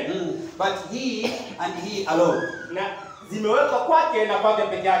mwingine. But he and he alone. Na zimewekwa kwake na kwake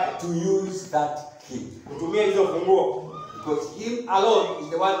peke yake. To use that key. Kutumia hizo funguo. Because him alone is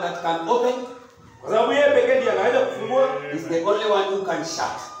the one that can open. Kwa sababu yeye pekee ndiye anaweza kufungua. Is the only one who can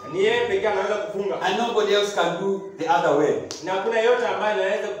shut. Ni yeye pekee anaweza kufunga. And nobody else can do the other way. Na hakuna yeyote ambaye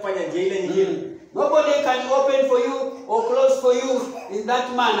anaweza kufanya njia ile nyingine. Nobody can open for you or close for you in that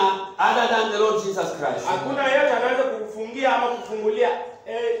manner other than the Lord Jesus Christ. Hakuna yeyote anaweza kufungia ama kufungulia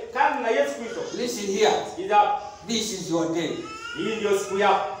kama na Yesu Kristo. Listen here. This is your day. Hii ndio siku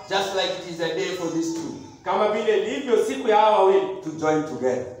yako. Just like it is a day for these two. Kama vile ilivyo siku ya hawa wawili. To join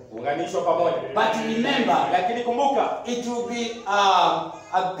together. Unganishwa pamoja. But remember, lakini kumbuka, it will be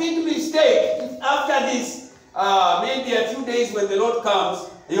a big mistake if after this, maybe a few days when the Lord comes,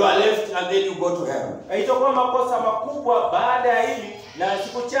 you are left and then you go to heaven. Itakuwa makosa makubwa baada ya hili na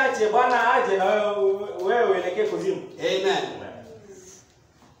siku chache Bwana aje na wewe uelekee kuzimu. Amen.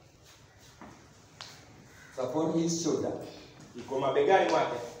 It's upon his shoulder. Iko mabegani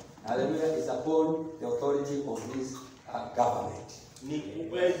mwake. Hallelujah. It's upon the authority of his government. Ni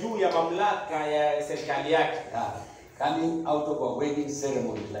juu ya mamlaka ya serikali yake. Coming out of a wedding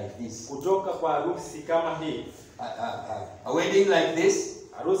ceremony like this. Kutoka kwa harusi kama hii. A wedding like this.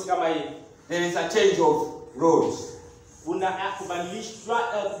 Harusi kama hii. There is a change of roles. Kuna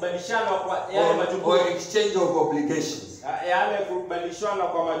kubadilishana kwa yale majukumu. Or exchange of obligations. Yale kubadilishana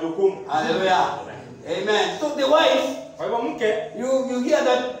kwa majukumu. Hallelujah. Amen. So the wife, kwa hivyo mke, you hear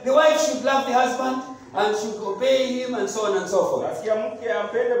that the wife should love the husband and should obey him and so on and so forth. Nasikia mke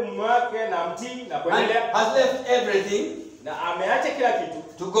ampende mume wake na mtii na kuendelea. Has left everything. Na ameacha kila kitu.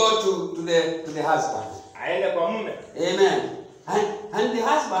 To go to the husband. Aende kwa mume. Amen. And the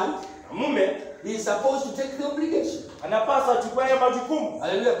husband, mume, is supposed to take the obligation. Anapaswa achukue hayo majukumu.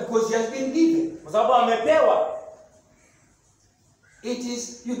 Hallelujah, because he has been given. Kwa sababu amepewa. It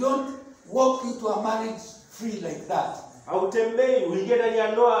is, you don't walk into a marriage free like that. Hautembei uingie ndani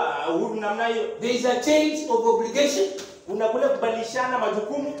ya ndoa huru namna hiyo. There is a change of obligation. Kuna kule kubadilishana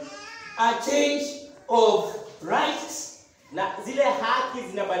majukumu. A change of rights. Na zile haki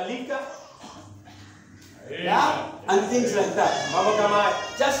zinabadilika. Yeah, and things like that. Mambo kama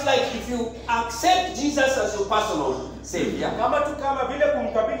just like if you accept Jesus as your personal savior. Kama tu kama vile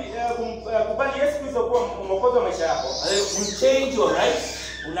kubali Yesu Kristo kuwa mwokozi wa maisha yako. You change your rights.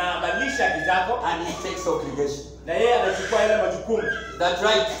 Unabadilisha haki zako and he takes obligation. Na yeye anachukua yale majukumu. that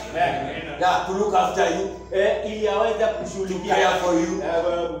right? Amen. Yeah, to look after you, Ili aweze to kushughulikia, care for you,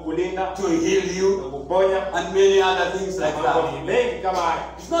 kukulinda, to heal you, kukuponya, and many other things like mambo that. ni mengi kama haya.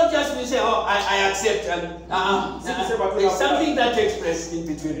 It's not just we say, oh, I accept, and there's something that takes place in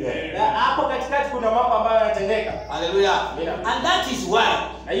between them. Hapo katikati kuna mambo ambayo yanatendeka. Hallelujah. And that is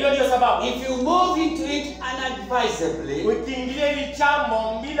why, Na hiyo ndio sababu if you move into it unadvisedly, ukiingilia hili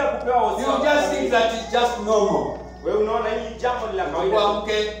jambo bila kupewa you usia, just think that it's just normal. wewe unaona hili jambo ni la kawaida. Kwa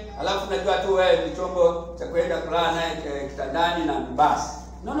mke, alafu najua tu wewe ni chombo cha kwenda kulala naye kitandani na basi.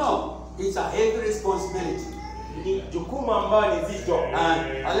 No, it's a heavy responsibility. Ni jukumu ambalo ni zito.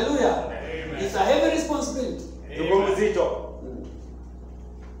 Hallelujah. It's a heavy responsibility. Jukumu zito.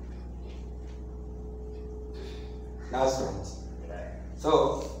 That's right.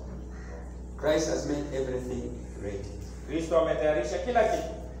 So, Christ has made everything ready. Kristo ametayarisha kila kitu.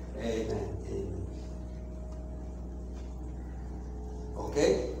 Amen.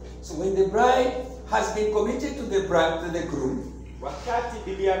 Okay? So when the bride has been committed to the groom, Wakati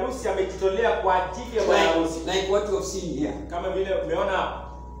bibi harusi amejitolea kwa ajili ya bwana harusi, like what we have seen here, kama vile umeona,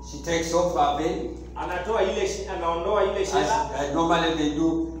 she takes off her veil. anaondoa ile shela. As normally they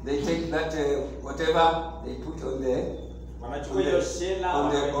do, they take that whatever they put on the Wanachukua hiyo shela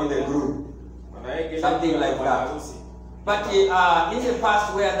on the groom, wanaweka something like that. But in the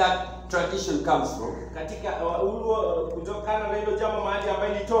past, where that tradition comes from, katika kutokana na hilo jambo mahali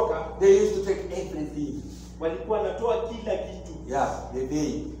ambayo ilitoka, they used to take everything. Walikuwa wanatoa kila kitu. Yeah, the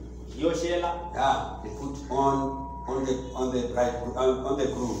veil. Hiyo shela. Yeah, they put on the bride on the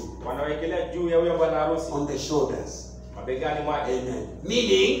groom. Wanawekelea juu ya huyo bwana harusi. On the shoulders. Mabegani mwake. Amen.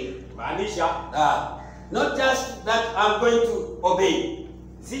 Meaning, maanisha, not just that I'm going to obey.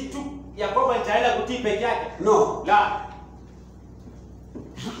 Si tu ya kwamba nitaenda kutii peke yake. No. La.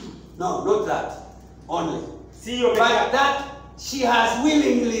 No, not that. Only. But that she has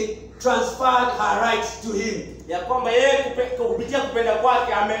willingly transferred her rights to him. Ya kwamba yeye kupitia kupenda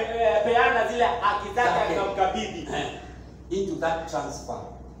kwake amepeana zile haki zake akamkabidhi. Into that transfer.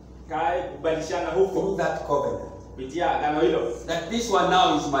 Kae kubadilishana huko. Through that covenant. Kupitia agano hilo. That this one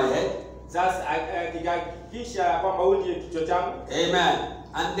now is my head. Sasa akihakikisha kwamba huyu ndiye kichwa changu. Amen.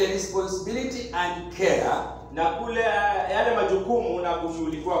 And the responsibility and care na kule yale majukumu na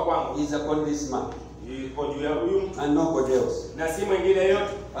kushughulikiwa kwangu is upon this man. Yuko juu ya huyu mtu. And nobody else. Na si mwingine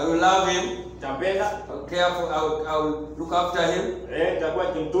yote. I will love him. Nitampenda. I'll care for. I will look after him. Nitakuwa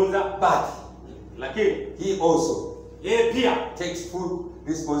nikimtunza. But lakini he also pia takes full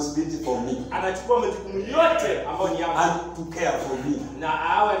responsibility for me. Anachukua majukumu yote ambayo ni yangu. And to care for me. Na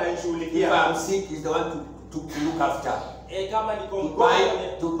awe ananishughulikia. If I'm sick, he's the one to look after. Kama niko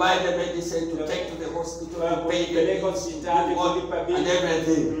to buy the medicine, to take to the hospital, to pay the bills, and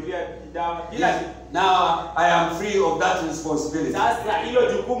everything. Now I am free of that responsibility.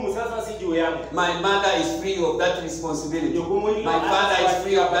 My mother is free of that responsibility. My father is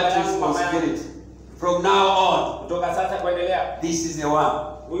free of that responsibility. From now on, this is the one.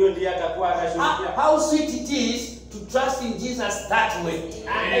 How sweet it is to trust in Jesus that way.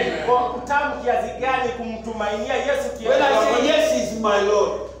 When I say yes, He's my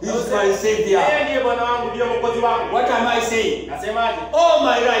Lord, He's my Savior, what am I saying? All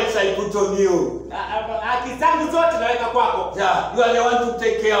my rights I put on you. Yeah, you are the one to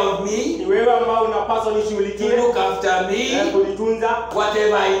take care of me, to look after me,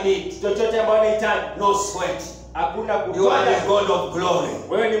 whatever I need. No sweat. You are the God of glory.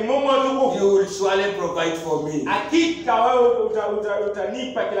 You will surely provide for me.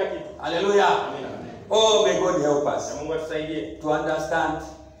 Hallelujah. Oh, may God help us to understand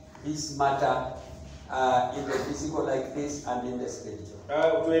this matter in the physical like this and in the spiritual.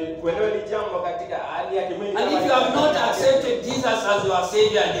 And if you have not accepted Jesus as your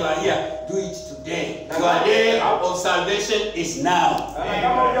Savior and you are here, do it today. Your day of salvation is now.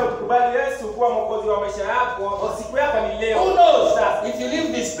 Who knows? If you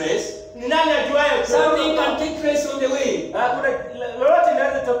leave this place, something can take place on the way.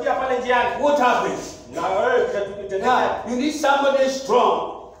 What happens? You need somebody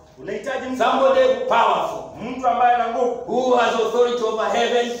strong. Somebody powerful. Who has authority over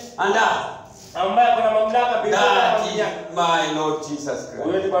heaven and earth. That is my Lord Jesus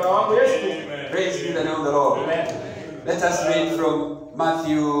Christ. Praise be the name of the Lord. Let us read from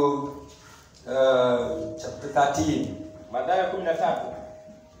Matthew chapter 13.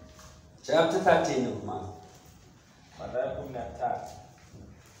 Chapter 13 of Matthew.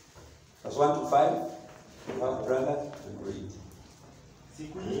 Verse 1 to 5. Our brother and read.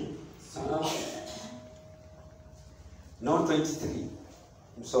 No, 23.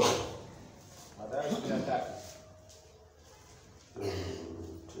 I'm sorry.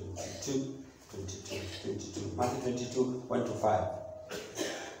 22. Matthew 22, 1-5.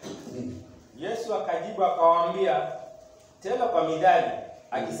 Yesu akajibu akawaambia tena kwa midali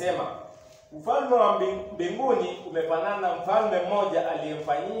akisema, ufalme wa mbinguni umefanana na mfalme mmoja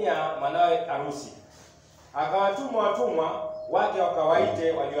aliyemfanyia mwanawe harusi. Akawatuma watumwa wake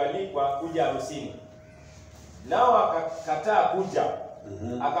wakawaite walioalikwa kuja harusini. Nao wakakataa kuja.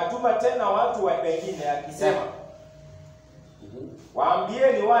 Akatuma tena watu wengine akisema,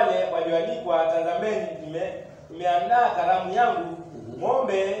 waambieni wale walioalikwa, tazameni nimeandaa karamu yangu,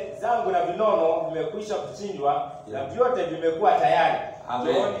 ng'ombe zangu na vinono vimekwisha kuchinjwa, na vyote vimekuwa tayari.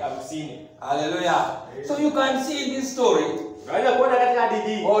 Amen. Harusini. Hallelujah. So you can see in this story, unaweza kuona katika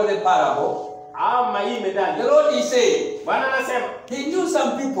hadithi hii, or the parable, ama hii medali, the Lord is saying, Bwana anasema, he knew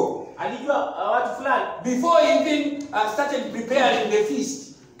some people, alijua watu fulani, before he even started preparing the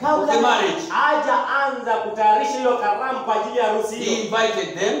feast of the marriage, hajaanza kutayarisha hiyo karamu kwa ajili ya harusi hiyo. He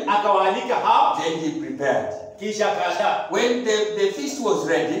invited them, akawaalika hao, then he prepared. Kisha akaandaa. When the feast was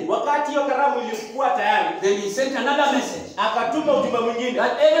ready, wakati hiyo karamu ilikuwa tayari, then he sent another message. Akatuma ujumbe mwingine,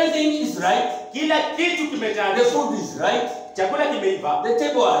 that everything is right, kila kitu kimetayarishwa, the food is right, chakula kimeiva, the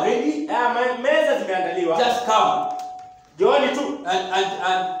table are ready, meza zimeandaliwa, just come, jooni tu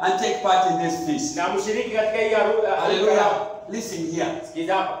and take part in this feast. Na mshiriki katika hii harusi. Hallelujah. Listen here.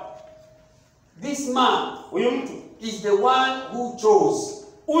 Sikiza hapa. This man, huyu mtu, is the one who chose.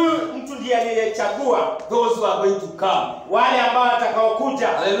 Huyu mtu ndiye aliyechagua those who are going to come, wale ambao watakaokuja.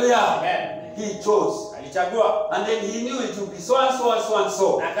 Hallelujah. Amen. He chose. Alichagua. And then he knew it would be so and so and so and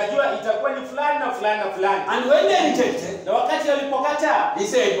so. Akajua itakuwa ni fulani na fulani na fulani. And when they rejected, na wakati walipokataa, he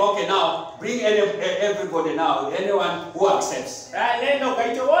said, okay, now bring everybody now, anyone who accepts. Nenda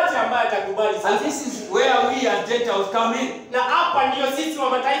ukaite wote ambao atakubali sasa. And this is where we as Gentiles come in. Na hapa ndio sisi wa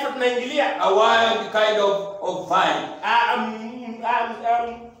mataifa tunaingilia. A wild kind of vine.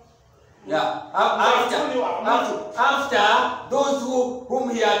 Yeah. After those whom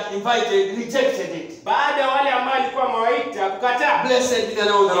he had invited rejected it. Baada wale ambao alikuwa amewaita kukataa. Blessed be the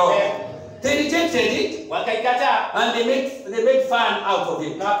name of the Lord. They rejected it. Wakaikataa. And they made fun out of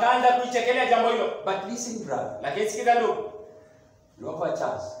it. Na wakaanza kuichekelea jambo hilo. But listen, brother. Lakini sikiza ndugu. You have a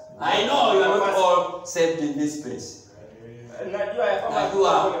chance. I know you are not all saved in this place.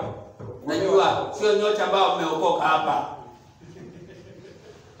 Najua sio nyote ambao mmeokoka hapa.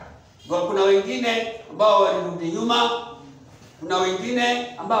 Kuna wengine ambao walirudi nyuma, kuna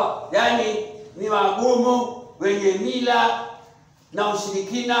wengine ambao yani ni wagumu, wenye mila na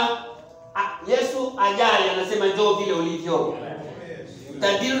ushirikina. Yesu ajali anasema njoo vile ulivyo.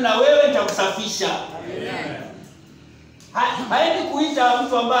 Tadiru na wewe nitakusafisha. Haendi kuita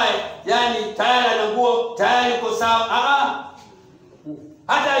mtu ambaye yani tayari ana nguo, tayari uko sawa.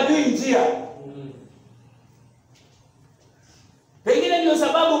 Hata ajui njia. Pengine ndio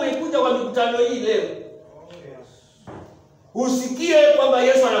sababu umekuja kwa mikutano hii leo. Usikie kwamba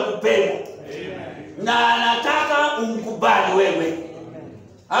Yesu anakupenda. Na anataka umkubali wewe.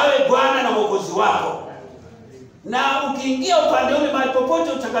 Awe Bwana na Mwokozi wako. Na ukiingia upande ule mahali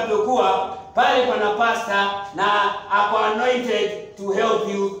popote utakapokuwa, pale pana pastor na ako anointed to help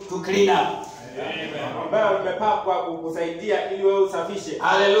you to clean up. Ambaye umepakwa kukusaidia ili wewe usafishe.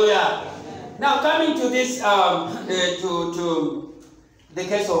 Hallelujah. Now coming to this to the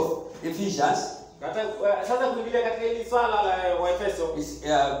case of Ephesians. Sasa kuingilia katika hili swala la Waefeso.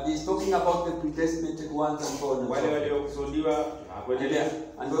 He's talking about the predestinated ones and so on. Wale waliokusudiwa na kuendelea.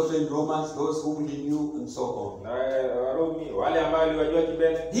 And also in Romans, those whom he knew and so on. Warumi, wale ambao aliwajua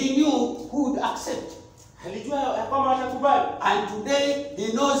kibele. He knew who would accept. Alijua kwamba watakubali. And today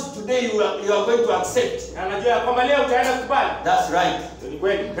he knows today you are going to accept. Anajua kwamba leo utaenda kukubali. That's right. Ni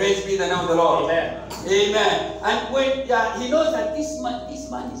kweli. Praise be the name of the Lord. Amen. Amen. And when he knows that this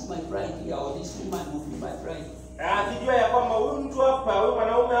man is my bride here, or this woman will be my bride. Akijua ya kwamba huyu mtu hapa, huyu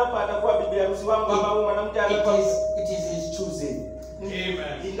mwanaume hapa atakuwa bibi harusi wangu, ama huyu mwanamke atakuwa. It is his choosing.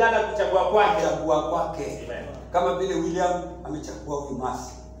 Amen. Ingana kuchagua kwake. Kuchagua kwake. Amen. Kama vile William amechagua huyu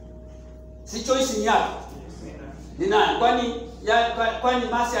Masi. Si choice ni yake. Ni nani? Kwani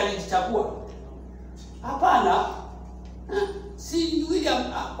Masi alijichagua? Hapana. Si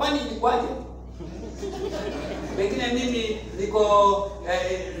William, kwani ilikuwaje? Pengine mimi niko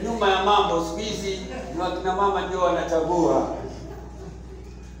nyuma ya mambo siku hizi, ni wakina mama ndio wanachagua.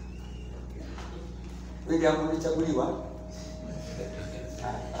 William ulichaguliwa?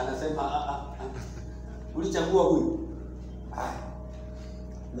 Anasema ulichagua huyu.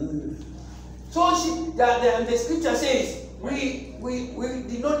 So the scripture says we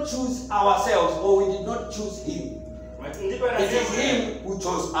did not choose ourselves, or we did not choose him. It is him who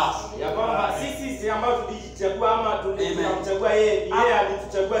chose us. Ya kwamba sisi ambao tulijichagua ama tulimchagua yeye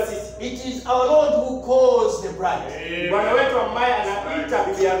alituchagua sisi. it is our Lord who calls the bride. Bwana wetu ambaye anaita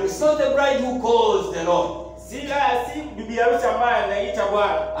bibi harusi. It's not the bride who calls the Lord. Si bibi harusi ambaye anaita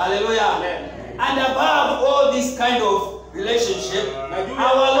Bwana. Hallelujah. Amen. And above all this kind of relationship,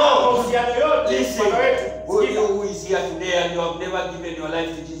 our Lord, listen, who is here today and you have never given your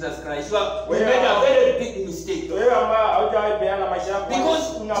life to Jesus Christ, you made a very big mistake. Because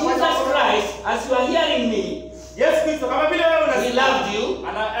Jesus Christ, as you are hearing me, He loved you,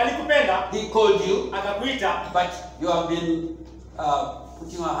 He called you, but you have been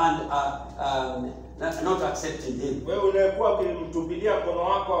putting your hand, not accepting Him.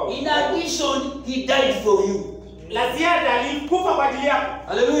 In addition, He died for you.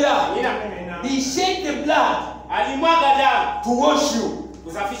 Hallelujah. He shed the blood to wash you,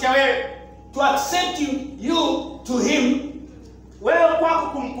 to accept you to Him,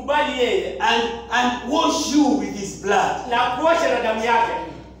 and wash you with His blood.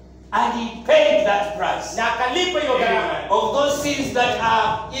 And He paid that price of those sins that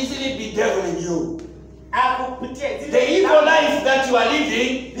are easily bedeviling you. The evil life that you are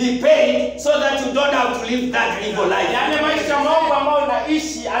living, He paid so that you don't have to live that evil life. Yeah.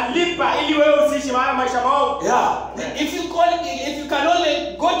 If you can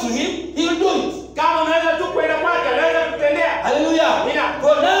only go to Him, He will do it. Hallelujah.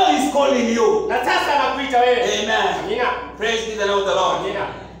 But now He's calling you. Amen. Praise be the name of the Lord.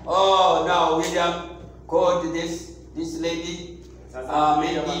 Oh, now William called this lady,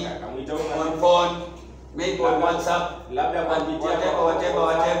 maybe on phone, maybe on WhatsApp, and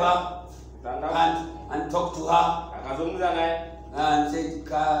whatever, and talk to her, and said,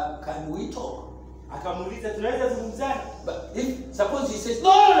 can we talk? But if suppose he says,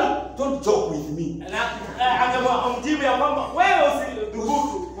 no, don't joke with me.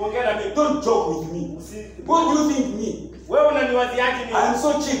 Don't joke with me. What do you think me? I'm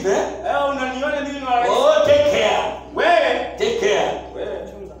so cheap, eh? Oh, take care. Take care.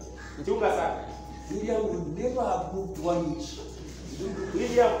 William would never have moved 1 inch.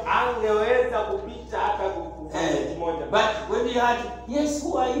 But when he had, yes,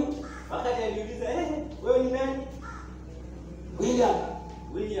 who are you? William.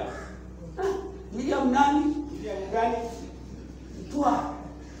 William nani?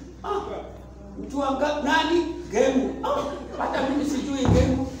 Mtua nani? Gemu. Hata mimi sijui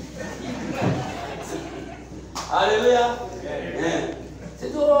gemu. Hallelujah.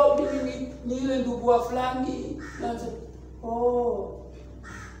 Sasa mimi ni ile ndugu wa fulani. Oh.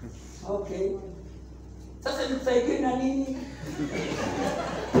 Okay. Sasa nikusaidie na nini?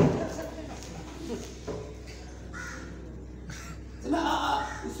 Sema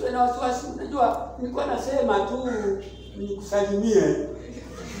usiwe na wasiwasi, unajua nilikuwa nasema tu nikusalimie.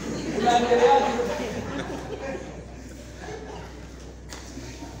 Unaendeleaje?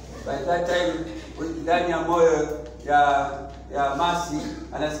 By that time ndani ya moyo ya Masi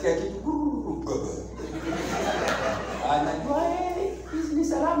anasikia kitu anajua hizi ni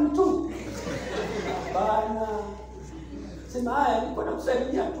salamu tu. Bana sema haya niko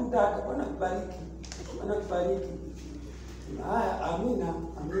nakusalimia tu dada, Bwana kubariki. Bwana kubariki. Haya, amina.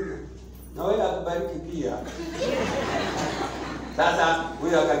 Na wewe akubariki pia. Sasa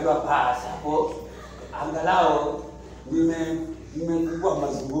huyo akajua pasa hapo angalau nimefungua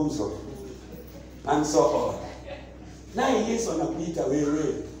mazungumzo and so on. Naye Yesu anakuita wewe.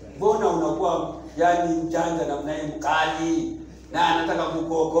 Mbona unakuwa yani mjanja na mnaye mkali? Na anataka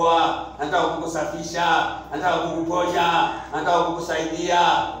kukuokoa, anataka kukusafisha, anataka kukuponya, anataka kukusaidia.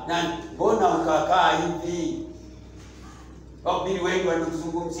 Na mbona ukakaa hivi? Wahubiri wengi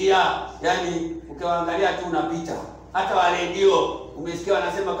wanakuzungumzia, yani ukiwaangalia tu unapita. Hata wa redio umesikia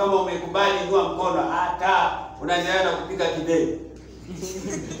wanasema kama umekubali inua mkono, hata unaendelea na kupiga kibele.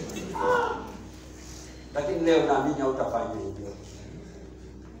 Lakini leo naamini hautafanya hivyo.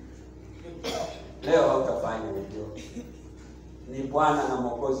 Leo hautafanya hivyo. Ni Bwana na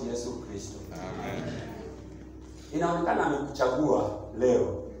Mwokozi Yesu Kristo. Amen. Inaonekana amekuchagua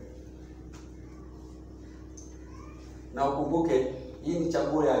leo. Na ukumbuke hii ni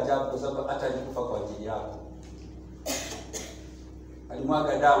chaguo ya ajabu kwa sababu hata alikufa kwa ajili yako.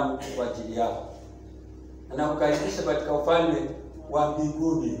 Alimwaga damu kwa ajili yako. Anakukaribisha katika ufalme wa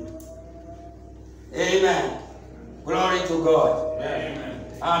mbinguni. Amen. Glory to God. Amen.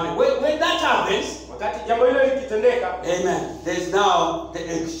 Amen. When that happens, wakati jambo hilo likitendeka, amen, there is now the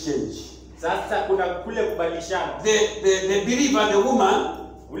exchange. Sasa kuna kule kubadilishana. The believer, the woman,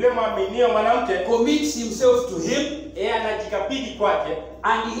 ule mwaminio mwanamke commits himself to him, yeye anajikabidhi kwake,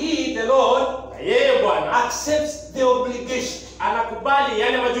 and he, the Lord, yeye Bwana accepts the obligation, anakubali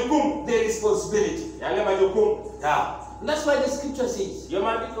yale majukumu, the responsibility, yale majukumu. Yeah. And that's why the scripture says, Ndio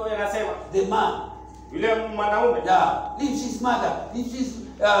maandiko yanasema the man, yule mwanaume leaves his mother, leaves his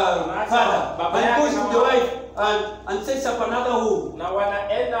father, and goes to the wife and sets up another home. Na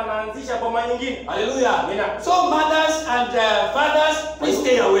wanaenda anaanzisha boma nyingine. Hallelujah. So mothers and fathers, please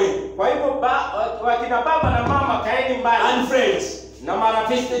stay away. Kwa hivyo wakina baba na mama kaeni mbali. And friends. Na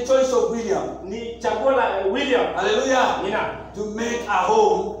marafiki. The choice of William. Ni chaguo la William. Hallelujah. To make a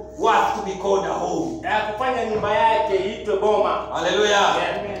home worth to be called a home. Kufanya nyumba yake iitwe boma. Hallelujah.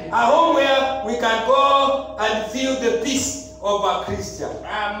 A home where we can go and feel the peace of a Christian.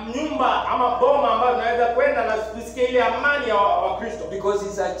 Nyumba ama boma ambayo tunaweza kwenda na tusikie ile amani ya Wakristo. Because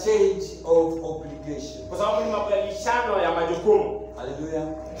it's a change of obligation. Kwa sababu ni mabadilishano ya majukumu. Hallelujah.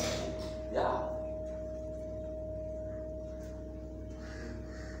 Yeah.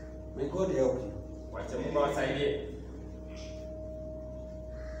 May God help you. Wacha Mungu awasaidie.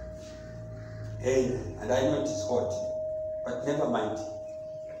 Amen. And I know it is hot, but never mind.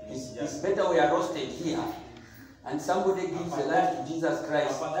 It's better we are roasted here and somebody gives a life to Jesus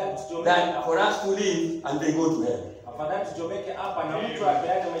Christ than for us to live and they go to hell. Afadhali tuchomeke hapa na mtu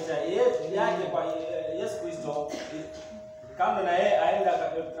apeane maisha yake kwa Yesu Kristo kama na yeye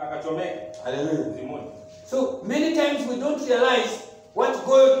aenda akachomeke. Hallelujah. So many times we don't realize what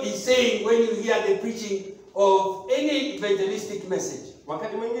God is saying when you hear the preaching of any evangelistic message.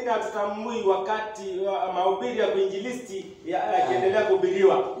 Wakati mwingine hatutambui wakati mahubiri ya kuinjilisti yakiendelea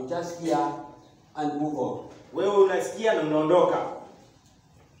kuhubiriwa. You just hear and move on. Wewe unasikia na unaondoka.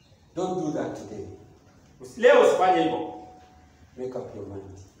 Don't do that today. Leo usifanye hivyo. Make up your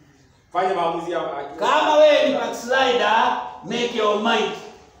mind. Fanya maamuzi yako. Kama wewe ni backslider, make your mind.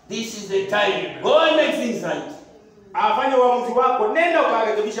 This is the time. Go and make things right. Afanye uamuzi wako, nenda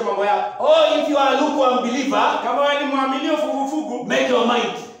ukarekebisha mambo yako. Or if you are a lukewarm believer, kama wewe ni muamini fugufugu, make your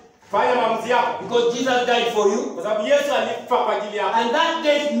mind. Fanya maamuzi yako. Because Jesus died for you. Kwa sababu Yesu alifa kwa ajili yako. And that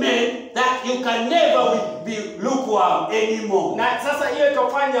death meant that you can never be lukewarm anymore. Na sasa hiyo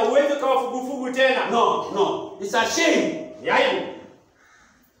ikafanya uweze kuwa fugufugu tena. No. It's a shame. Ni aibu.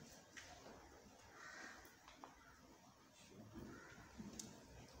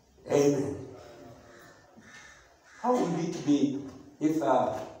 Amen. How would it be if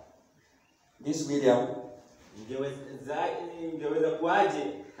this William ingeweza kuaje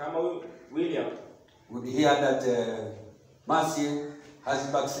kama William would hear that Mercy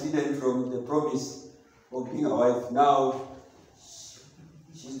has backslidden from the promise of being a wife. Now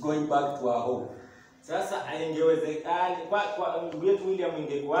she's going back to her home. Sasa ingewezekana kwa wetu William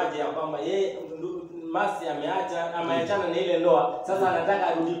ingekuaje kwamba yeye Mercy ameachana na ile ndoa, sasa anataka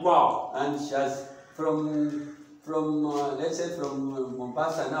arudi kwao. And she has from let's say from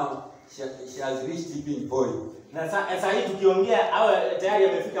Mombasa now she has reached even Voi. Na sasa hii tukiongea au tayari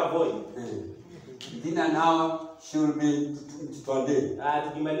amefika Voi. Within an hour she will be Mtitwande.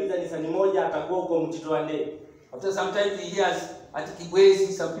 Tukimaliza ni saa moja atakuwa huko Mtitwande. After sometimes he hears at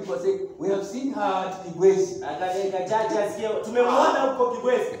Kibwezi, some people say we have seen her at Kibwezi. Akajenga chache asikie tumemwona huko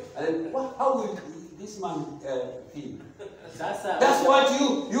Kibwezi. How will this man feel? Sasa that's what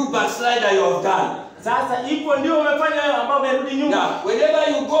you backslider you have done. Sasa ipo ndio umefanya wewe ambao umerudi nyuma. Now, whenever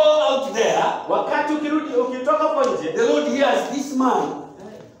you go out there, wakati ukitoka hapo nje, the Lord hears this man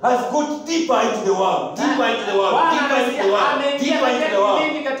has got deeper into the world, deeper into the world, deeper into the world, deeper into the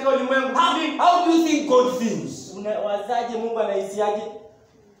world. Katika ulimwengu. How do you think God feels? Unawazaje Mungu anahisiaje?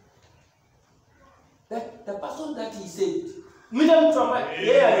 That the person that he saved, yule mtu ambaye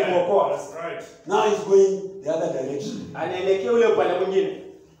yeye alimuokoa, now he's going the other direction. Anaelekea ule upande mwingine.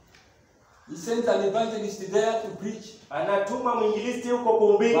 He sends an evangelist there to preach. Anatuma mwinjilisti huko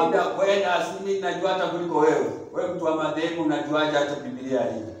kuhubiri. Mwambia kwenda mimi najua hata kuliko wewe. Wewe mtu wa madhehebu unajuaje hata Biblia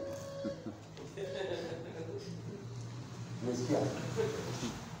hii? Umesikia?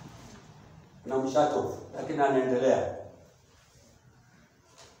 Na mshato lakini anaendelea.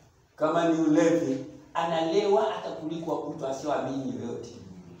 Kama ni ulevi, analewa hata kuliko mtu asiyoamini yoyote.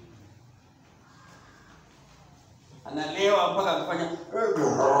 Analewa mpaka kufanya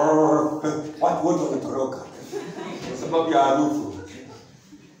watu wote wanatoroka kwa sababu ya harufu.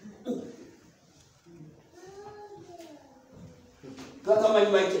 Kama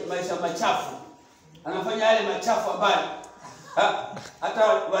ni maisha machafu, anafanya yale machafu ambayo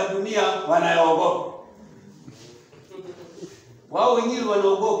hata wa dunia wanaogopa. Wao wenyewe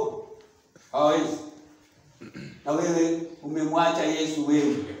wanaogopa. Hawezi. Na wewe umemwacha Yesu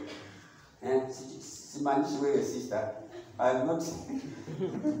wewe. Simaanishi wewe sister. I'm not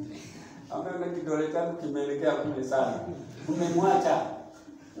Ambaye kidole changu kimeelekea kule sana. Umemwacha.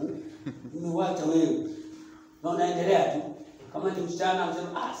 Umemwacha wewe. Na unaendelea tu. Kama ni msichana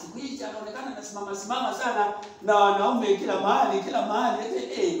anasema siku hizi anaonekana anasimama sana na wanaume kila mahali.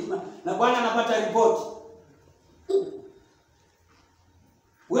 Na bwana anapata ripoti.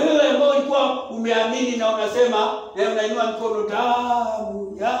 Wewe ambao ulikuwa umeamini na unasema unainua mkono,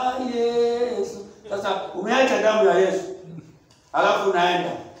 damu ya Yesu. Sasa umeacha damu ya Yesu. Alafu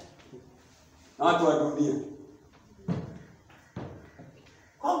unaenda na watu wa dunia.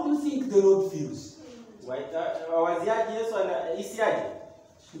 How do you think the Lord feels? Waziaji Yesu anahisiaje?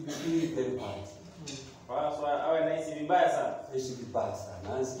 Should be feeling very bad. Awe anahisi vibaya sana. Anahisi vibaya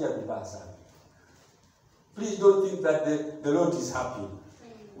sana. Anasikia vibaya sana. Please don't think that the Lord is happy.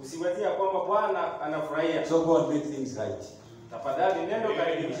 Usiwazie kwamba Bwana anafurahia. So go and make things right. Tafadhali nenda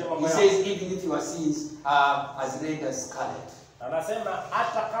karekebisha mambo yako. He says even if your sins are as red as scarlet. Anasema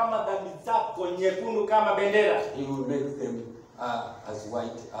hata kama dhambi zako nyekundu kama bendera, He will make them as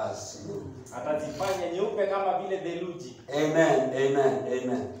white as snow. Atazifanya nyeupe kama vile theluji.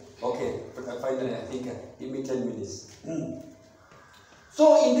 Amen. Okay, finally I think give me 10 minutes.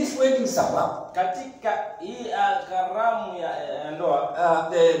 So in this wedding supper, katika hii karamu ya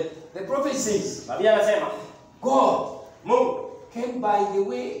ndoa, the prophet says, nabii anasema God, Mungu came by the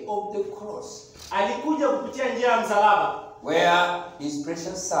way of the cross. Alikuja kupitia njia ya msalaba, where his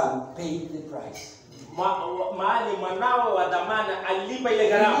precious son paid the price. Mahali mwanawe wa dhamana alilipa ile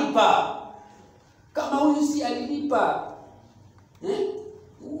gharama. Kama huyu si alilipa.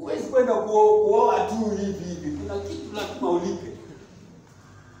 Huwezi kwenda kuoa tu hivi. Kuna kitu lazima ulipe.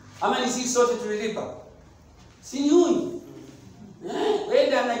 Ama ni sisi sote tulilipa? Si huyu.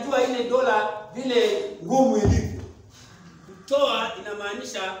 Wewe anajua ile dola vile ngumu ilivyo. Kutoa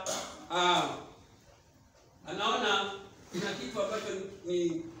inamaanisha anaona kuna kitu ambacho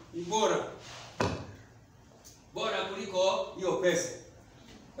ni bora kuliko hiyo pesa.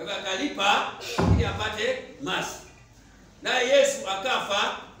 Kwa hivyo akalipa ili apate masi. Na Yesu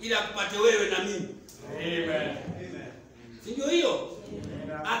akafa ili akupate wewe na mimi. Amen. Si ndio hiyo?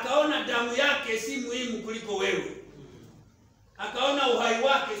 Akaona damu yake si muhimu kuliko wewe. Akaona uhai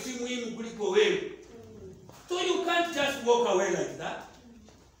wake si muhimu kuliko wewe. So you can't just walk away like that.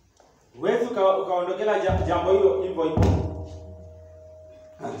 Huwezi ukaondokea jambo hilo hivyo.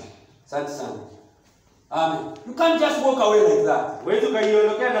 Asante sana. Amen. You can't just walk away like that. Huwezi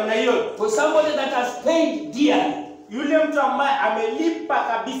ukaondokea namna hiyo. For somebody that has paid dear, yule mtu ambaye amelipa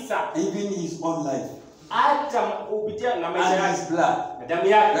kabisa, even his own life, hata kupitia na maisha yake, his blood, na damu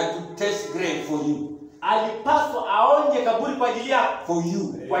yake, that to taste grave for you. Alipaswa aonje kaburi kwa ajili yako, for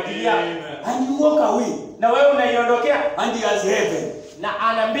you, kwa ajili yako. And you walk away, na wewe unaiondokea. And he has heaven, na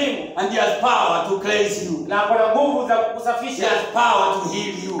ana mbingu, and he has power to cleanse you, na akona nguvu za kukusafisha. He has power to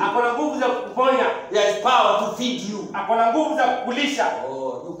heal you, akona nguvu za kukuponya. He has power to feed you, akona nguvu za kukulisha.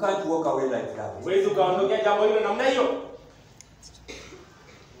 Oh, you can't walk away like that. Huwezi ukaondokea jambo hilo namna hiyo.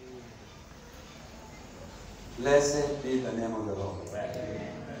 Blessed be the name of the Lord.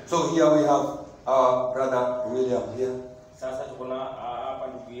 So here we have our brother William here. Sasa tuko na hapa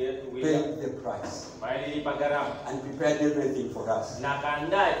ndugu yetu William, paid the price, alilipa gharama, and prepared everything for us, na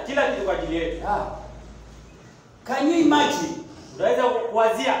kaandaa kila kitu kwa ajili yetu. Can you imagine? Unaweza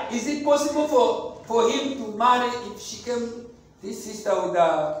kuwazia, is it possible for him to marry if she came, this sister with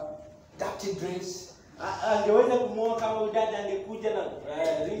a dirty dress? Angeweza kumuoa kama udada angekuja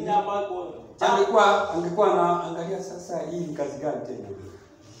na rinda ambako angekuwa na angalia sasa hii ni kazi gani tena?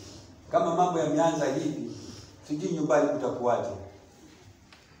 Kama mambo yameanza hivi, sijui nyumbani kutakuwaje.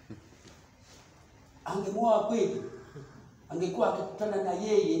 Angemuoa kweli, angekuwa akikutana na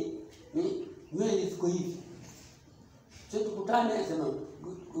yeye, nywele ziko hivi. Sisi tukutane, sema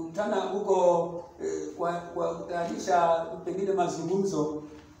kukutana huko kwa kutayarisha pengine mazungumzo,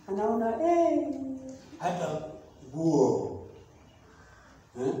 anaona hata nguo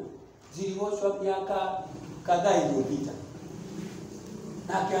zilioshwa miaka kadhaa iliyopita,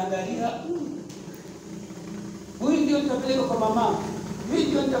 na akiangalia huyu ndio nitapeleka kwa mama, huyu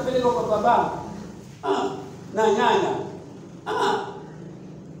ndio nitapeleka kwa baba, na nyanya.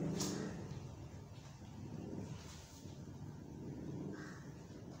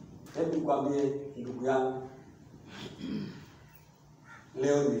 Hebu nikwambie ndugu yangu,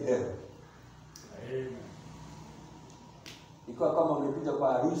 leo ni leo. Ikiwa kama umepita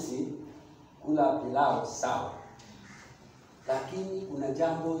kwa harusi kula pilau sawa, lakini kuna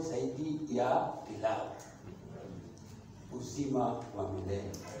jambo zaidi ya pilau, uzima wa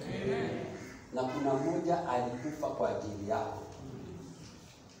milele. Na kuna mmoja alikufa kwa ajili yako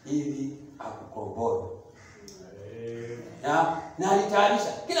ili akukomboe. Na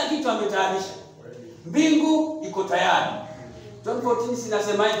alitayarisha kila kitu, ametayarisha. Mbingu iko tayari. John 14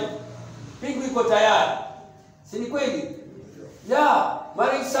 sinasema hivyo, mbingu iko tayari. Si ni kweli? Yeah,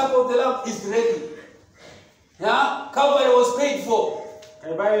 marriage supper of the Lamb is ready. Yeah, Calvary was paid for.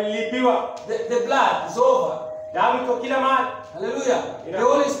 The blood is over. Hallelujah. The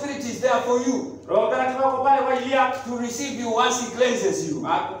Holy Spirit is there for you to receive you once He cleanses you.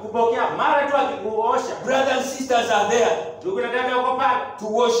 Brothers and sisters are there to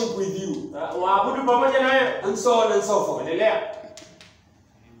worship with you. And so on and so forth.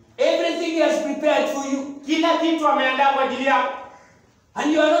 Everything He has prepared for you. And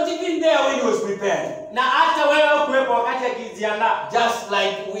you are not even there when He was prepared. Just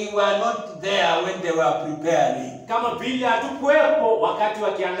like we were not there when they were preparing.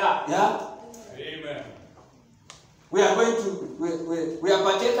 Yeah? Amen. We are going to, we are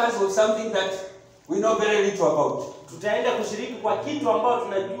partakers of something that we know very little about.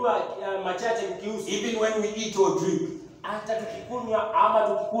 Even when we eat or drink,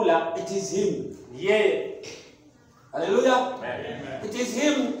 it is Him. Hallelujah. Amen. It is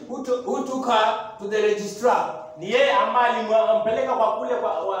Him who took her to the registrar.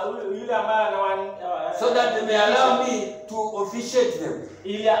 So that they may allow me to officiate them.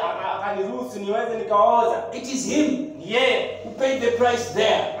 It is Him who paid the price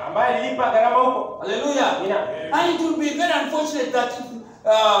there. Hallelujah. And it would be very unfortunate that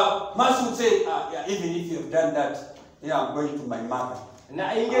Mass would say, yeah, even if you have done that, yeah, I'm going to my mother.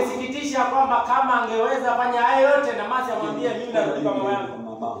 Na ingesikitisha kwamba kama angeweza fanya hayo yote na Masi amwambie mimi narudi kwa mama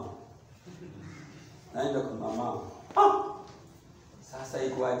yangu. Naenda kwa mama. Sasa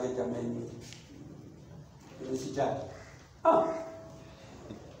iko aje jamani? Nisijali.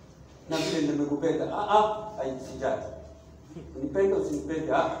 Na vile nimekupenda. Haisijali. Unipende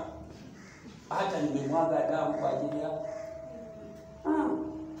usinipende. Hata nimemwaga damu kwa ajili yako.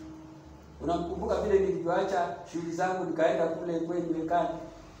 Unamkumbuka vile nilivyoacha shughuli zangu nikaenda kule kwenu Lekani?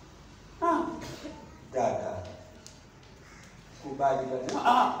 Dada. Kubali dada.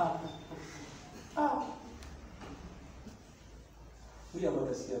 Huyu ambaye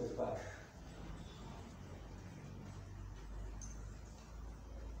utasikia vibaya.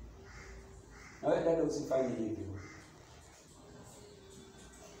 Na wewe dada usifanye hivyo.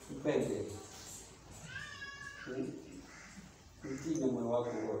 Mpende. Mtii na moyo wako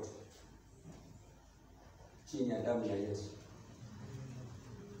wote. Chini ya damu ya Yesu.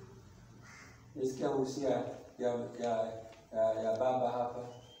 Nisikia usia ya baba hapa,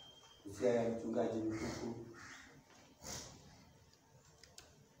 usia ya mchungaji mtuku.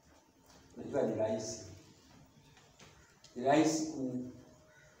 Najua ni rahisi. Ni rahisi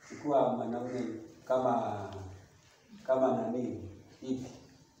kuchukua mwanaume kama nani hivi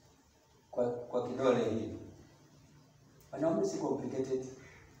kwa kidole hivi. Wanaume si complicated.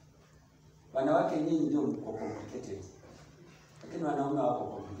 Wanawake nyinyi ndio mko complicated. Lakini wanaume wako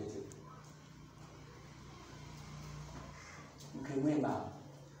complicated. Mke mwema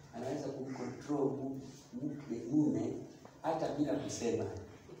anaweza kumcontrol mume hata bila kusema.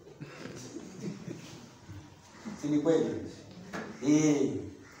 Si ni kweli?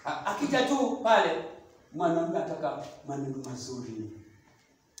 Akija tu pale mwanaume ataka maneno mazuri.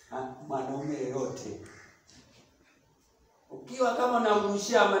 Mwanaume yote. Ukiwa kama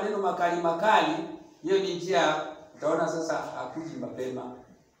unamrushia maneno makali, hiyo ni njia utaona sasa hakuji mapema.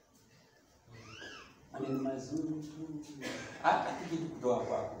 Maneno mazuri tu. Hata kitu kutoa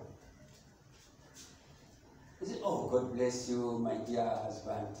kwako. Oh, God bless you, my dear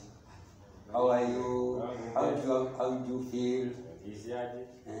husband. How are you? How do you feel?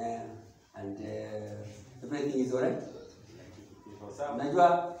 And everything is alright?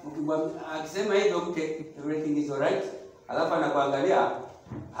 Unajua akisema hivyo mke everything is alright, alafu anakuangalia,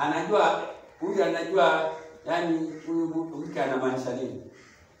 anajua yani huyu mke anamaanisha nini?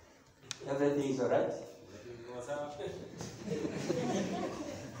 Everything is alright?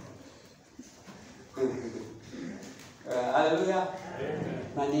 Hallelujah.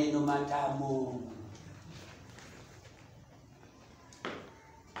 Maneno matamu.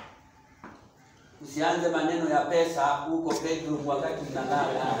 Usianze maneno ya pesa huko bedroom wakati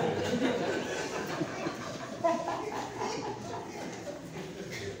unalala.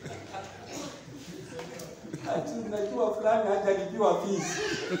 Ati unajua fulani hajalipiwa fees.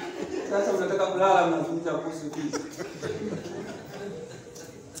 Sasa unataka kulala unazungumza kuhusu fees.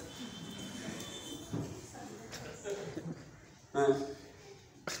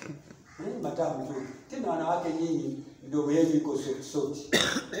 Matamu tu. Tena wanawake nyinyi ndogo yenu iko soft.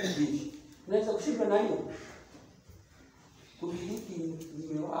 Unaweza kushindwa na hiyo. Kumiliki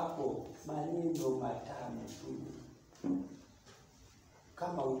mume wako maneno matamu tu.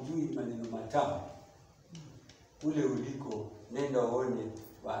 Kama hujui maneno matamu, ule uliko nenda uone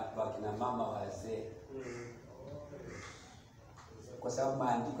wakina mama wazee. kwa sababu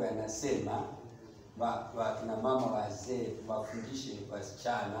maandiko yanasema kina mama wazee wafundishe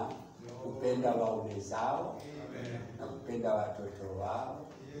wasichana kupenda waume zao na kupenda watoto wao,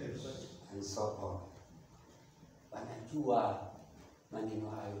 and so on. Wanajua maneno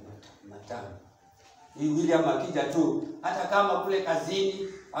hayo matamu. Hii William akija tu, hata kama kule kazini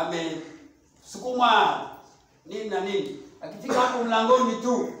amesukuma nini na nini, akifika hapo mlangoni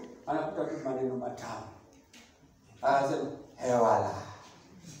tu anakuta tu maneno matamu. Anasema hewala,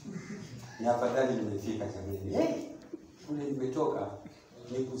 ni afadhali nimefika jamani. Kule nimetoka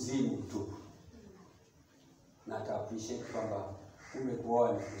ni kuzimu tu. Na ata appreciate kwamba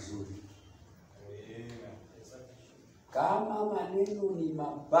umekuoa ni kuzuri. Kama maneno ni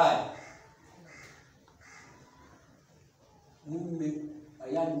mabaya, mume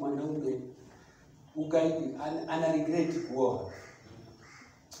yani mwanaume ugaidi ana regret kuoa.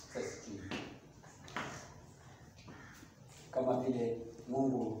 Kama vile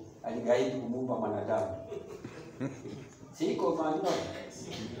Mungu aligaidi kumuumba mwanadamu. Siko maana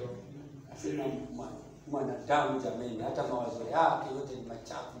asema mwanadamu jamani, hata mawazo yake yote ni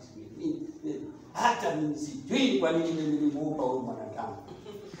machafu nini. Hata mimi sijui kwa nini nilimuumba huyu mwanadamu.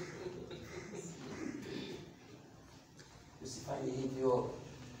 Usifanye hivyo.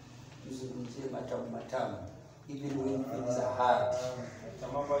 Mzungumzie matamu. Hivi ni wengi za heart.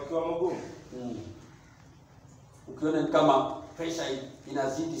 Mambo yakiwa magumu. Ukiona kama pressure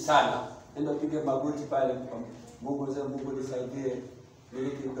inazidi sana, nenda pige magoti pale kwa Mungu, Mungu nisaidie,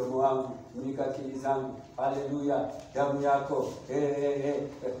 miliki mdomo wangu, miliki akili zangu. Haleluya, damu yako.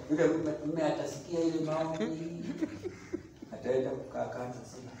 Yule mume atasikia ile maombi. Ataenda kukaa kando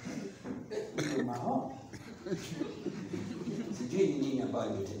sana. Ile maombi. Sijui ni nini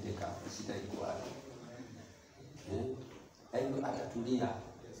ambayo imetendeka, shida iko wapi. Hayo atatulia.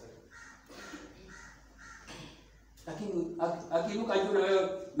 Lakini akiruka juu na wewe,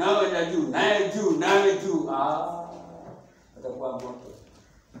 nawe na juu, nawe juu, atakuwa moto.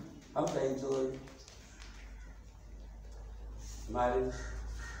 Hamta enjoy marriage.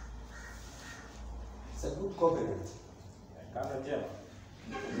 It's a good covenant. Kama jema.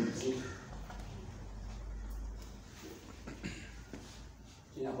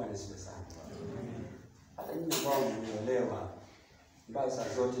 Kina Bwana sifa sana. Hata mimi ambao nimeolewa, mbaya saa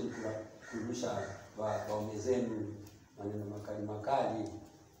zote ni kurusha waume zenu maneno makali.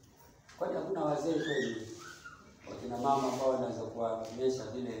 Kwani hakuna wazee kweli? Wakina mama ambao wanaweza kuwaonyesha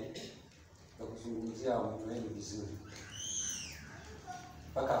vile ya kuzungumzia watu wenu vizuri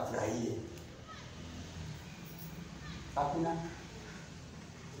mpaka afurahie. Hakuna.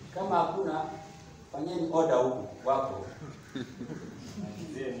 Kama hakuna, fanyeni order huku wako.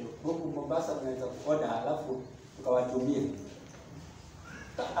 Huku Mombasa mnaweza kuorder alafu tukawatumie.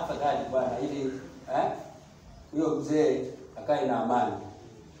 Afadhali bwana, ili huyo mzee akae na amani.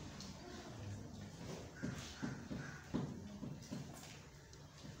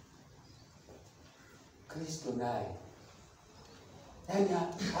 Kristo naye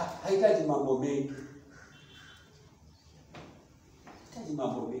hahitaji mambo mengi.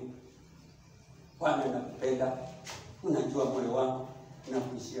 Bwana anakupenda, unajua moyo wangu,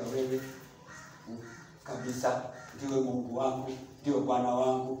 nakuishia wewe kabisa. Ndiwe Mungu wangu, ndiwe Bwana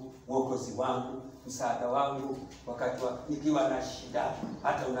wangu, Mwokozi wangu, msaada wangu wakati nikiwa na shida.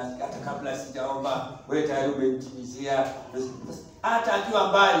 Hata kabla sijaomba, wewe tayari umenitimizia. Hata akiwa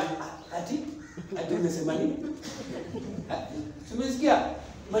mbali, ati umesema nini? Tumesikia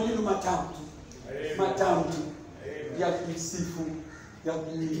maneno matamu ya kusifu, ya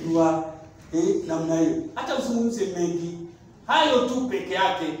kuinua namna hiyo. Hata usizungumze mengi, hayo tu peke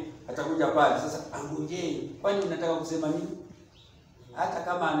yake atakuja pale. Sasa angojee, kwani unataka kusema nini? Hata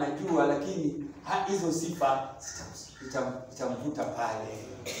kama anajua, lakini hizo sifa itamvuta pale.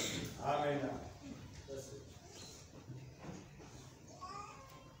 Amen.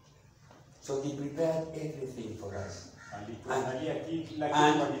 So he prepared everything for us. And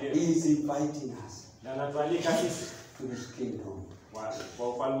he is inviting us to his kingdom.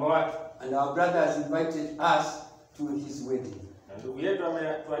 And our brother has invited us to his wedding. And he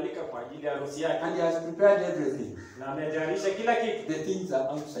has prepared everything. The things are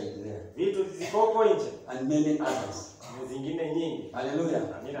outside there. And many others. Hallelujah.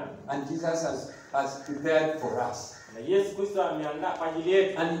 And Jesus has prepared for us. And he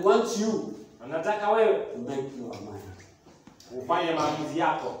wants you to make your mind.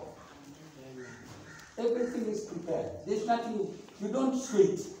 Everything is prepared. There's nothing, you don't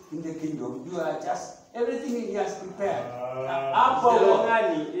sweat in the kingdom. You are just, everything he has prepared.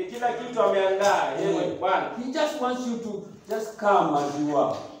 He just wants you to just come as you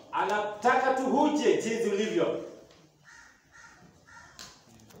are.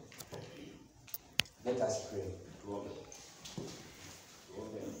 Let us pray. Tuombe.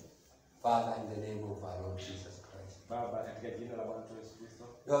 Tuombe. Father, in the name of our Lord Jesus Christ. Baba, katika jina la Bwana Yesu Kristo.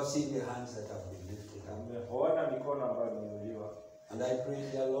 You have seen the hands that have been lifted up. Umeona mikono ambayo imeinuliwa. And I pray,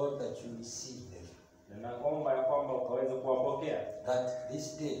 dear Lord, that you receive them. Na naomba ya kwamba ukaweze kuwapokea. That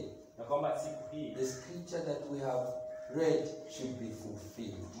this day, na kwamba siku hii, the scripture that we have read should be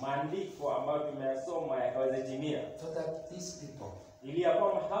fulfilled. Maandiko ambayo tumeyasoma yakaweze timia. So that these people, ili ya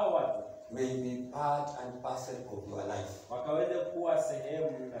kwamba hao watu may be part and parcel of your life. wakaweze kuwa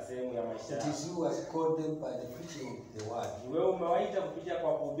sehemu na sehemu ya maisha yako. It is you who has called them by the preaching of the word. Wewe umewaita kupitia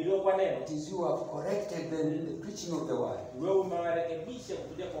kwa kuhubiriwa kwa neno. It is you who have corrected them in the preaching of the word. Wewe umewarekebisha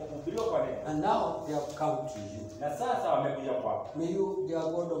kupitia kwa kuhubiriwa kwa neno. And now they have come to you. Na sasa wamekuja kwako. May you, dear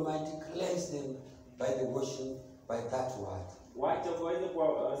God Almighty, cleanse them by the washing by that word. Wacha waweze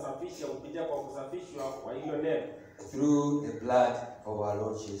kuwasafisha kupitia kwa kusafishwa kwa hilo neno. Through the blood of our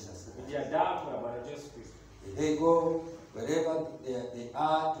Lord Jesus. Kupitia damu ya Bwana Yesu Kristo. They go wherever they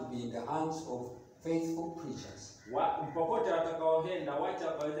are to be in the hands of faithful preachers. Popote watakaoenda, wacha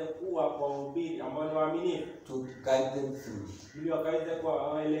wakaweze kuwa kwa wahubiri ambao ni waaminifu. To guide them through. Ili wakaweze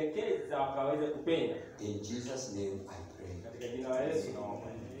kuwaelekeza, wakaweze kupenya. In Jesus' name I pray. Katika jina la Yesu naomba.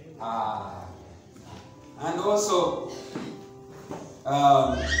 And also,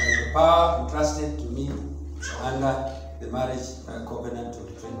 by the power entrusted to me under the marriage covenant of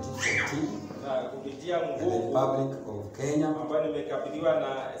 2014, in the Republic of Kenya.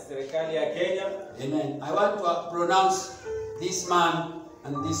 Amen. I want to pronounce this man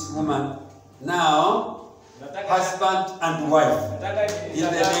and this woman now husband and wife in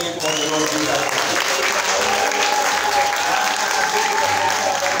the name of the Lord Jesus Christ.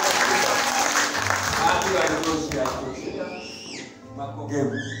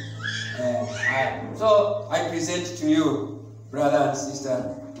 So I present to you, brother and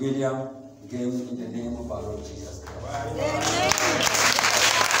sister William Game, in the name of our Lord Jesus Christ.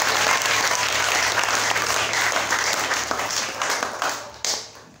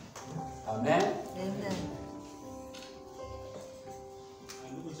 Amen. Amen.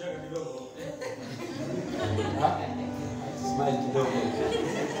 Smile kidogo.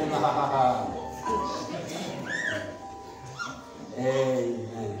 Sema ha ha ha.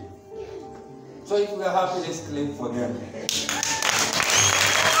 Amen. So if we are happy, let's clap for them.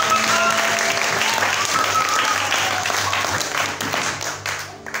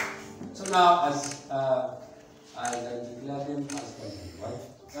 So now, as I declare them husband and wife,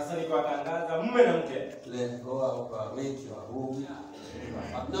 sasa nikuwatangaza mume na mke. Let go of your home.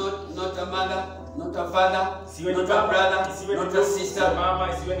 Not a mother, not a father, not a brother, not a sister,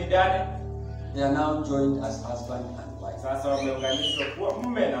 mama, isiwe ni dada. They are now joined as husband and wife. Sasa wameunganishwa kuwa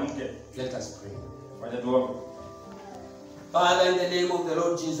mume na mke. Let us pray. Wacha tuombe. Father, in the name of the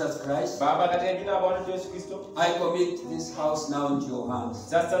Lord Jesus Christ, Baba, katika jina la Bwana Yesu Kristo, I commit this house now into your hands.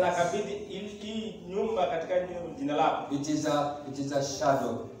 Sasa nakabidhi hii nyumba katika jina lako. It is a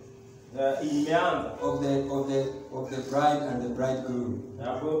shadow imeanza of the bride and the bridegroom.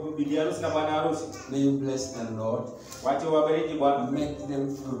 Bibi harusi na bwana harusi. May you bless them, Lord. Wacha wabariki Bwana. Make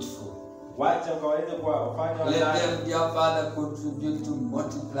them fruitful. Wacha kaweze kuwafanya Let them, dear Father, contribute to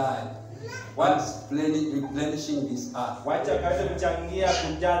multiply. Replenishing this earth. Wacha kaweze kuchangia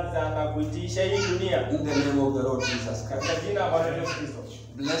kujaza na kuitisha hii dunia. In the name of the Lord Jesus Christ. Katika jina la Bwana Yesu Kristo.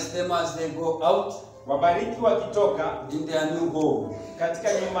 Bless them as they go out. Wabariki wakitoka in their new home.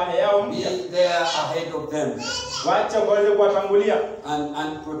 Katika nyumba yao mpya. Be there ahead of them. Wacha waweze kuwatangulia.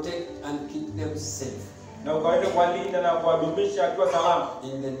 And protect and keep them safe. Na ukaweze kuwalinda na kuwadumisha akiwa salama.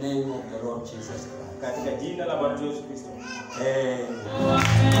 In the name of the Lord Jesus Christ. Katika jina la Bwana Yesu Kristo. Amen.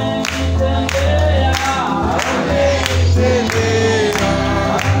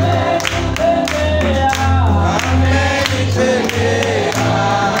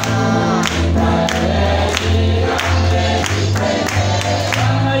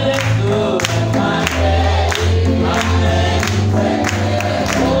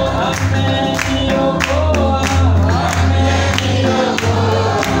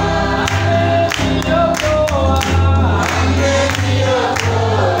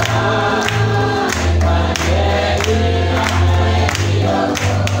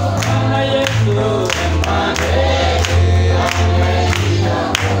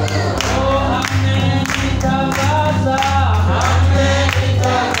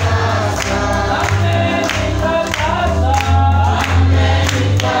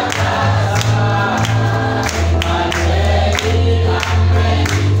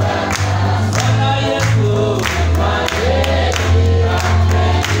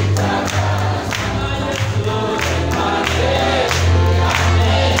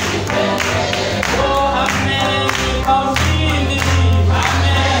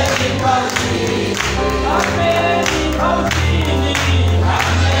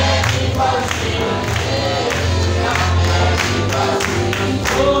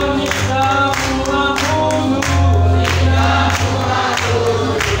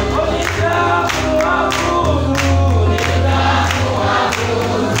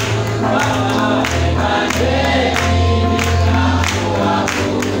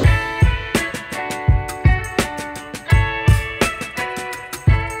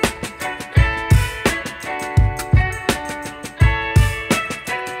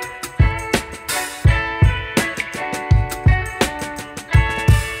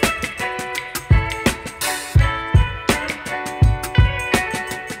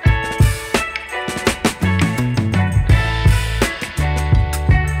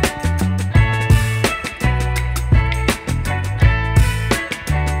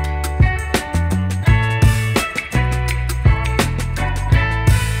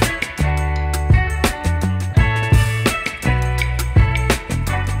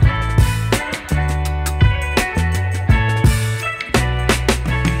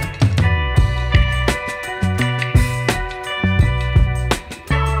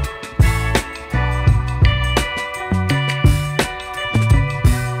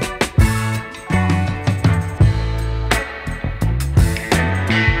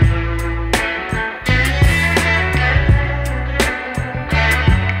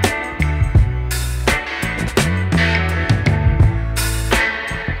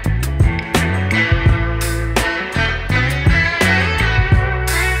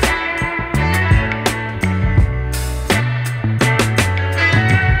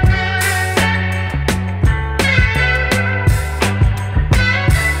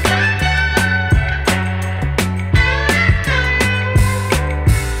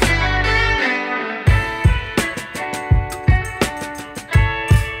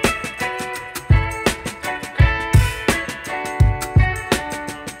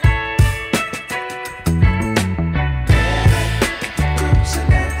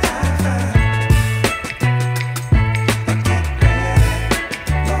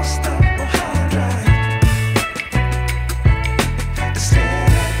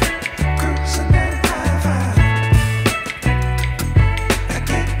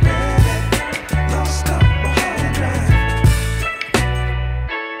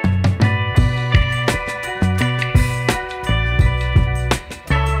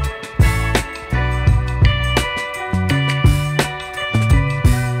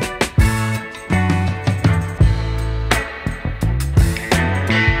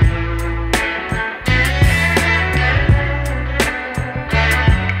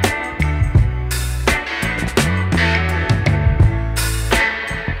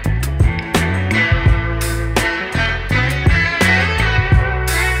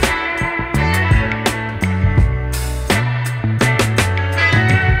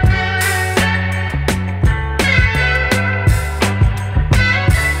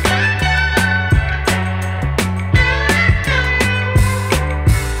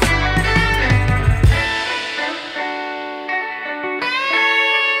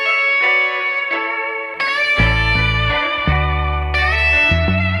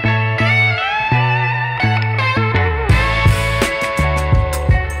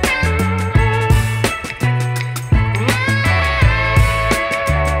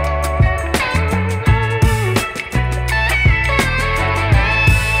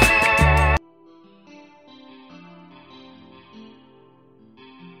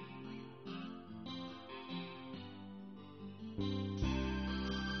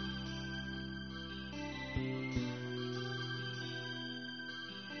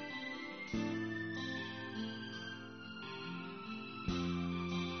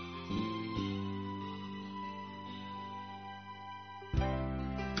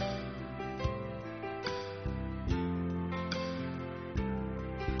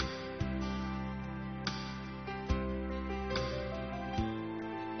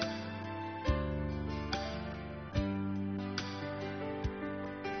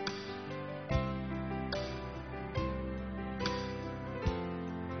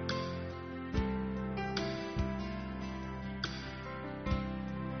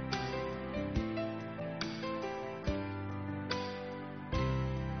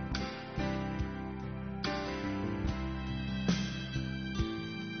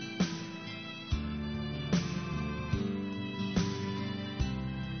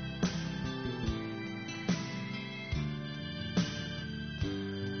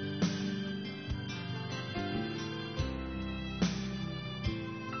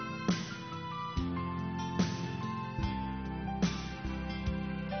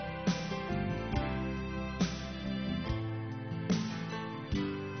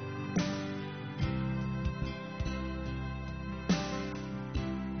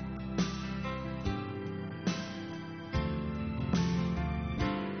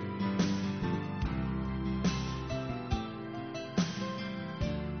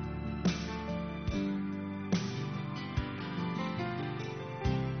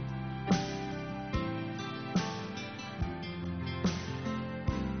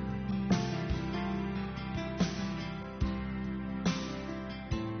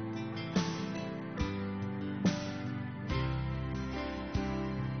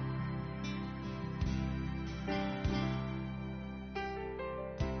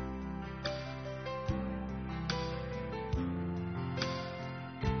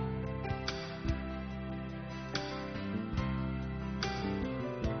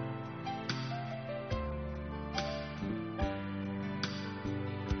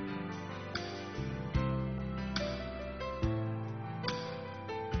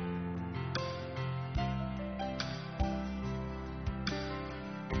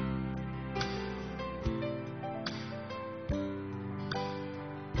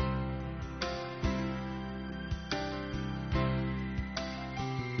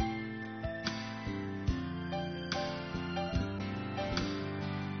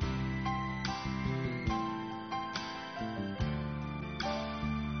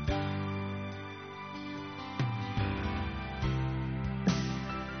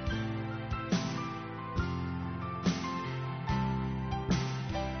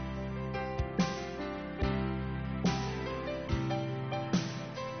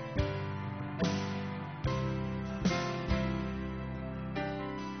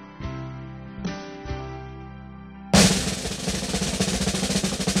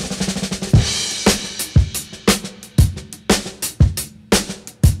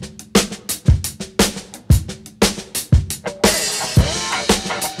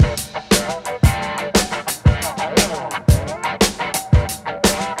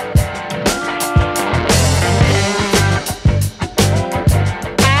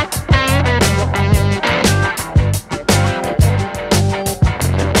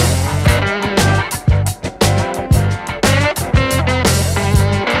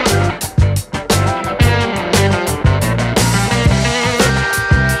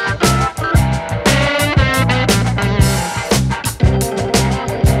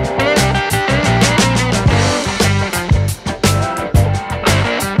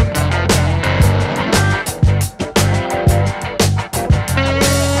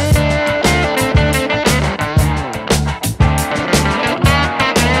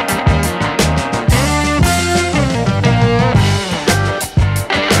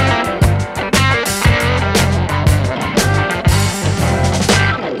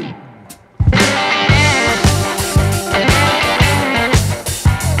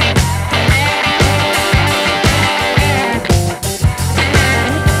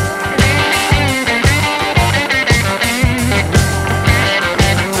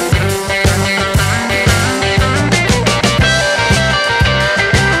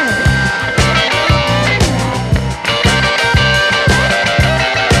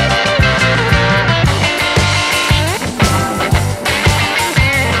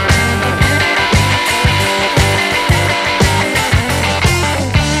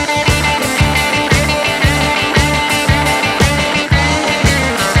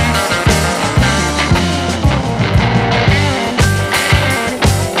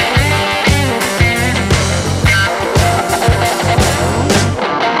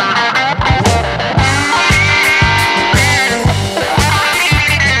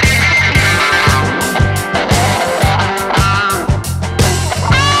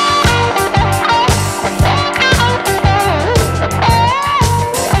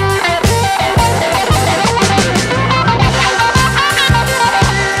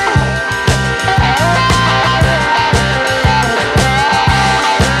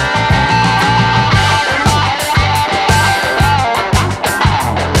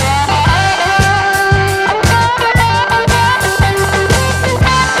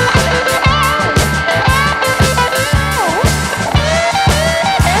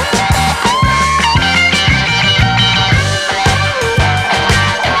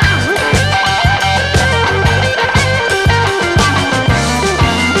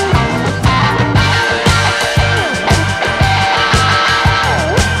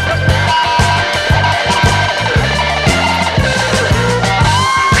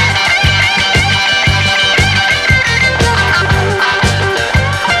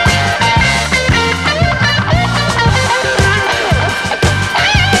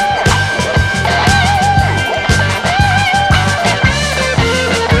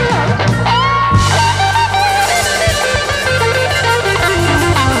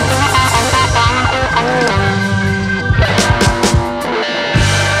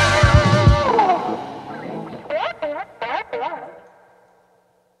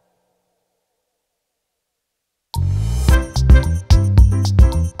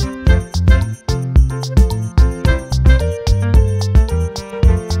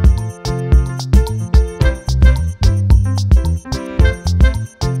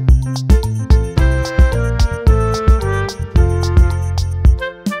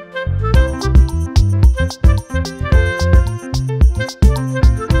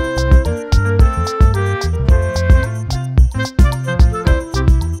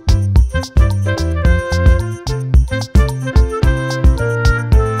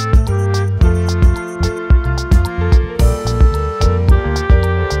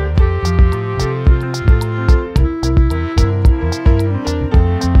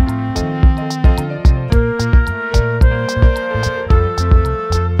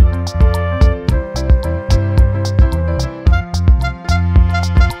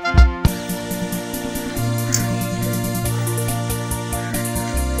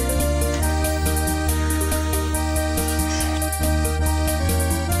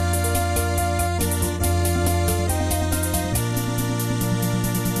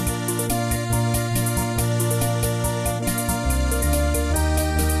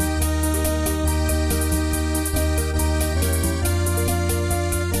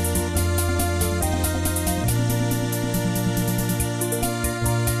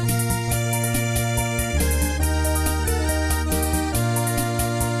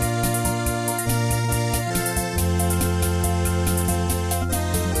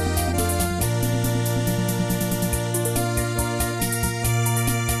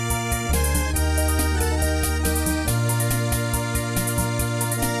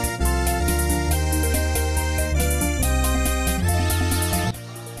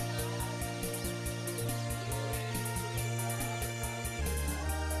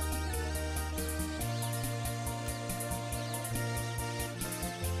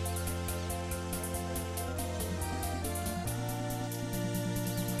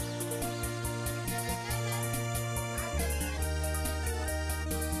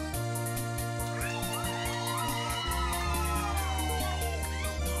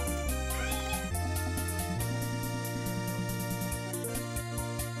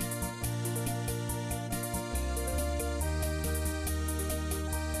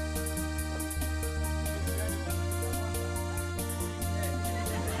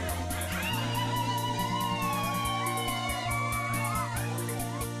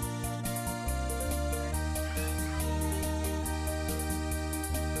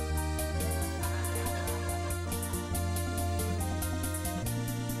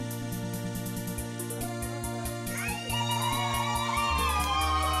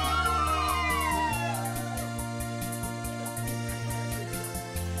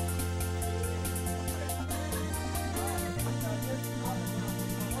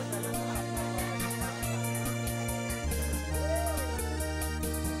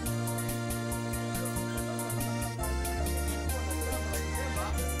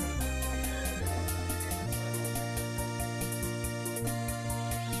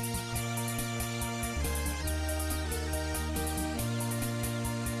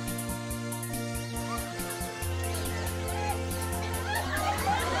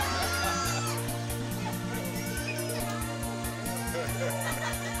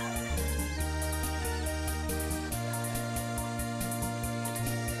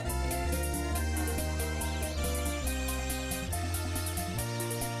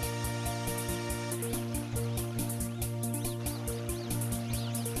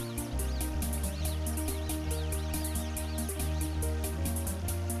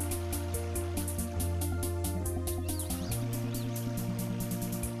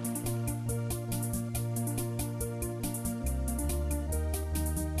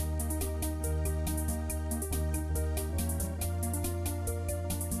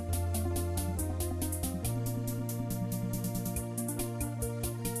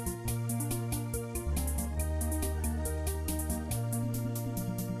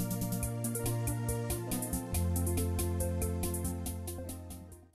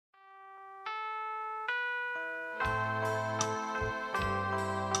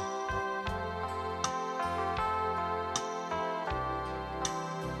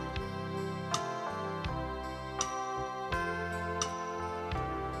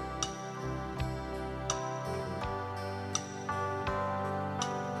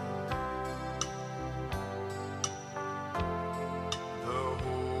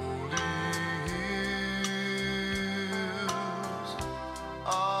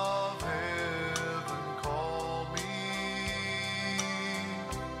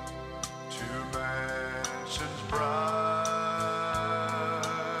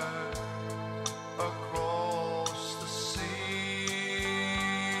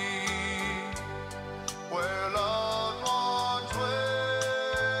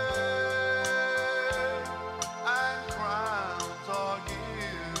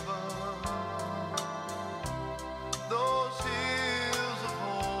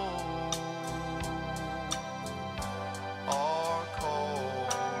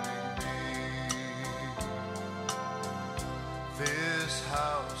 This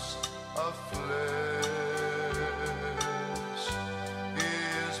house of flesh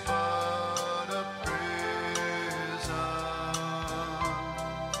is but a prison,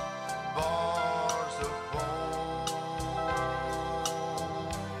 bars of bones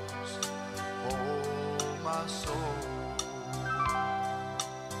hold my soul,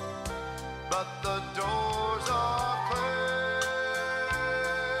 but the doors are clay,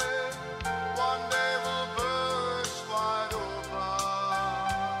 one day will burst wide open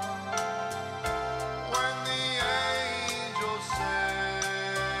when the angels set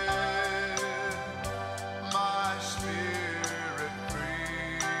my spirit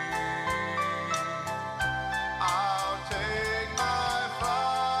free. I'll take my flight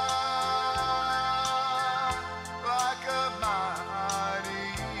like a mighty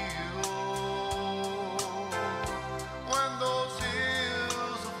eagle when those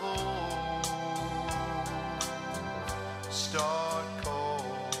hills of hope start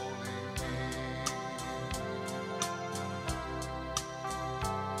calling me.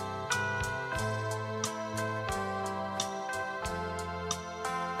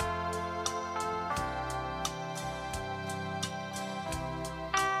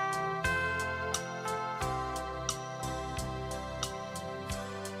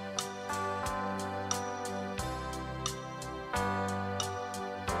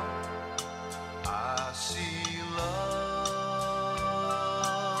 I see loved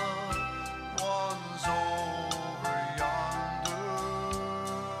ones over yonder.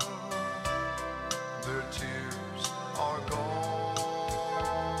 Their tears are gone,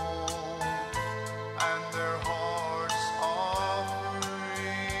 and their hearts are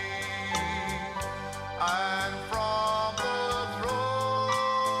free. And from the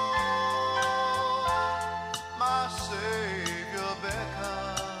throne, my Savior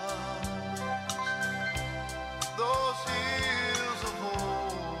beckons. Those hills of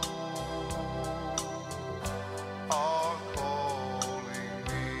hope are calling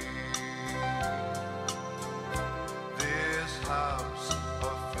me. This house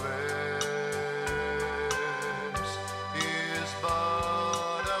of flesh is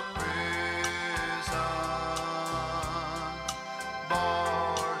but a prison,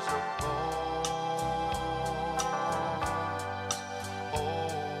 bars of bones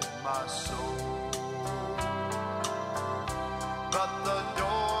hold my soul, but the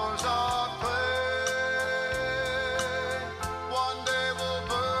doors are clay, one day will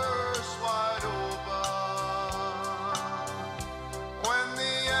burst wide open when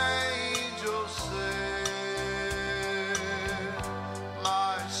the angels set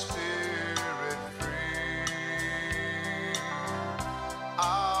my spirit free.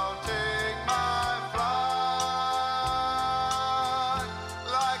 I'll take my flight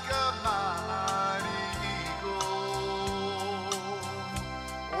like a mighty eagle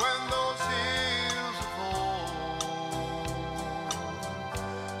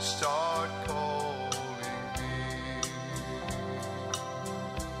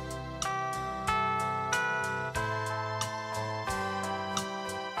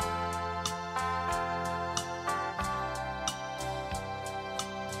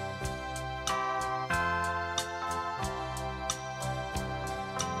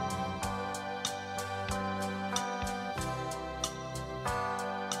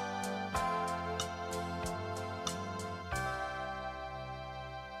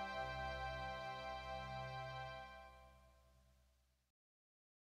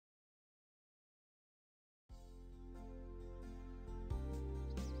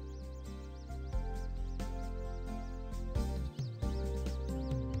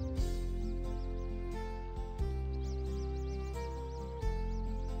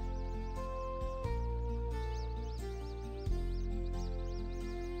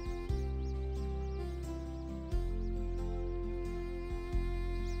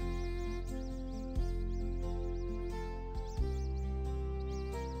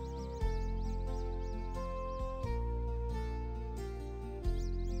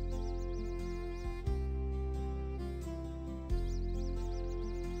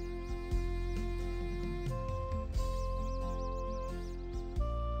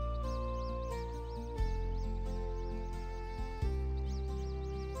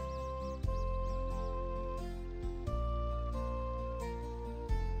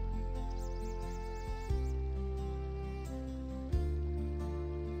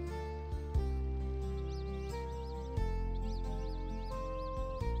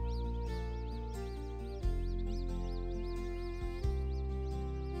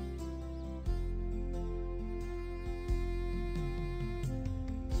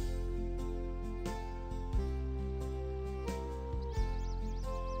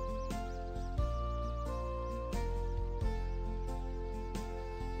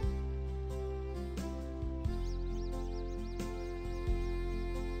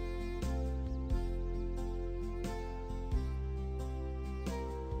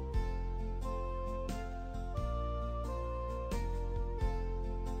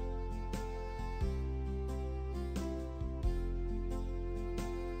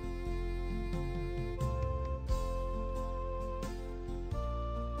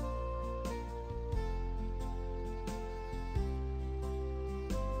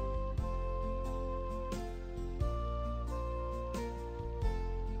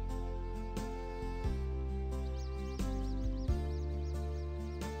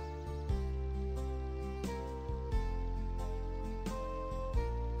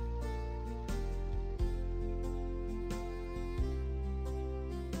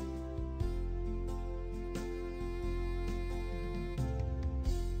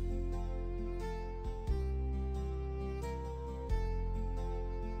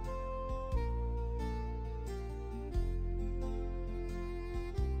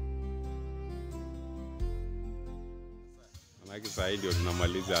Maana sasa ndio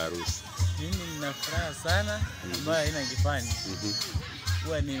tunamaliza harusi. Mimi nina furaha sana ambayo haina kifani.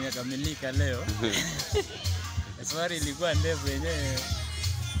 Huwa nimekamilika leo. Safari ilikuwa ndefu yenyewe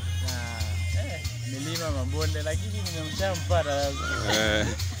na milima mabonde lakini nimemshampata.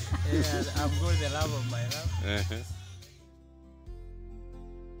 I'm good the love of my love.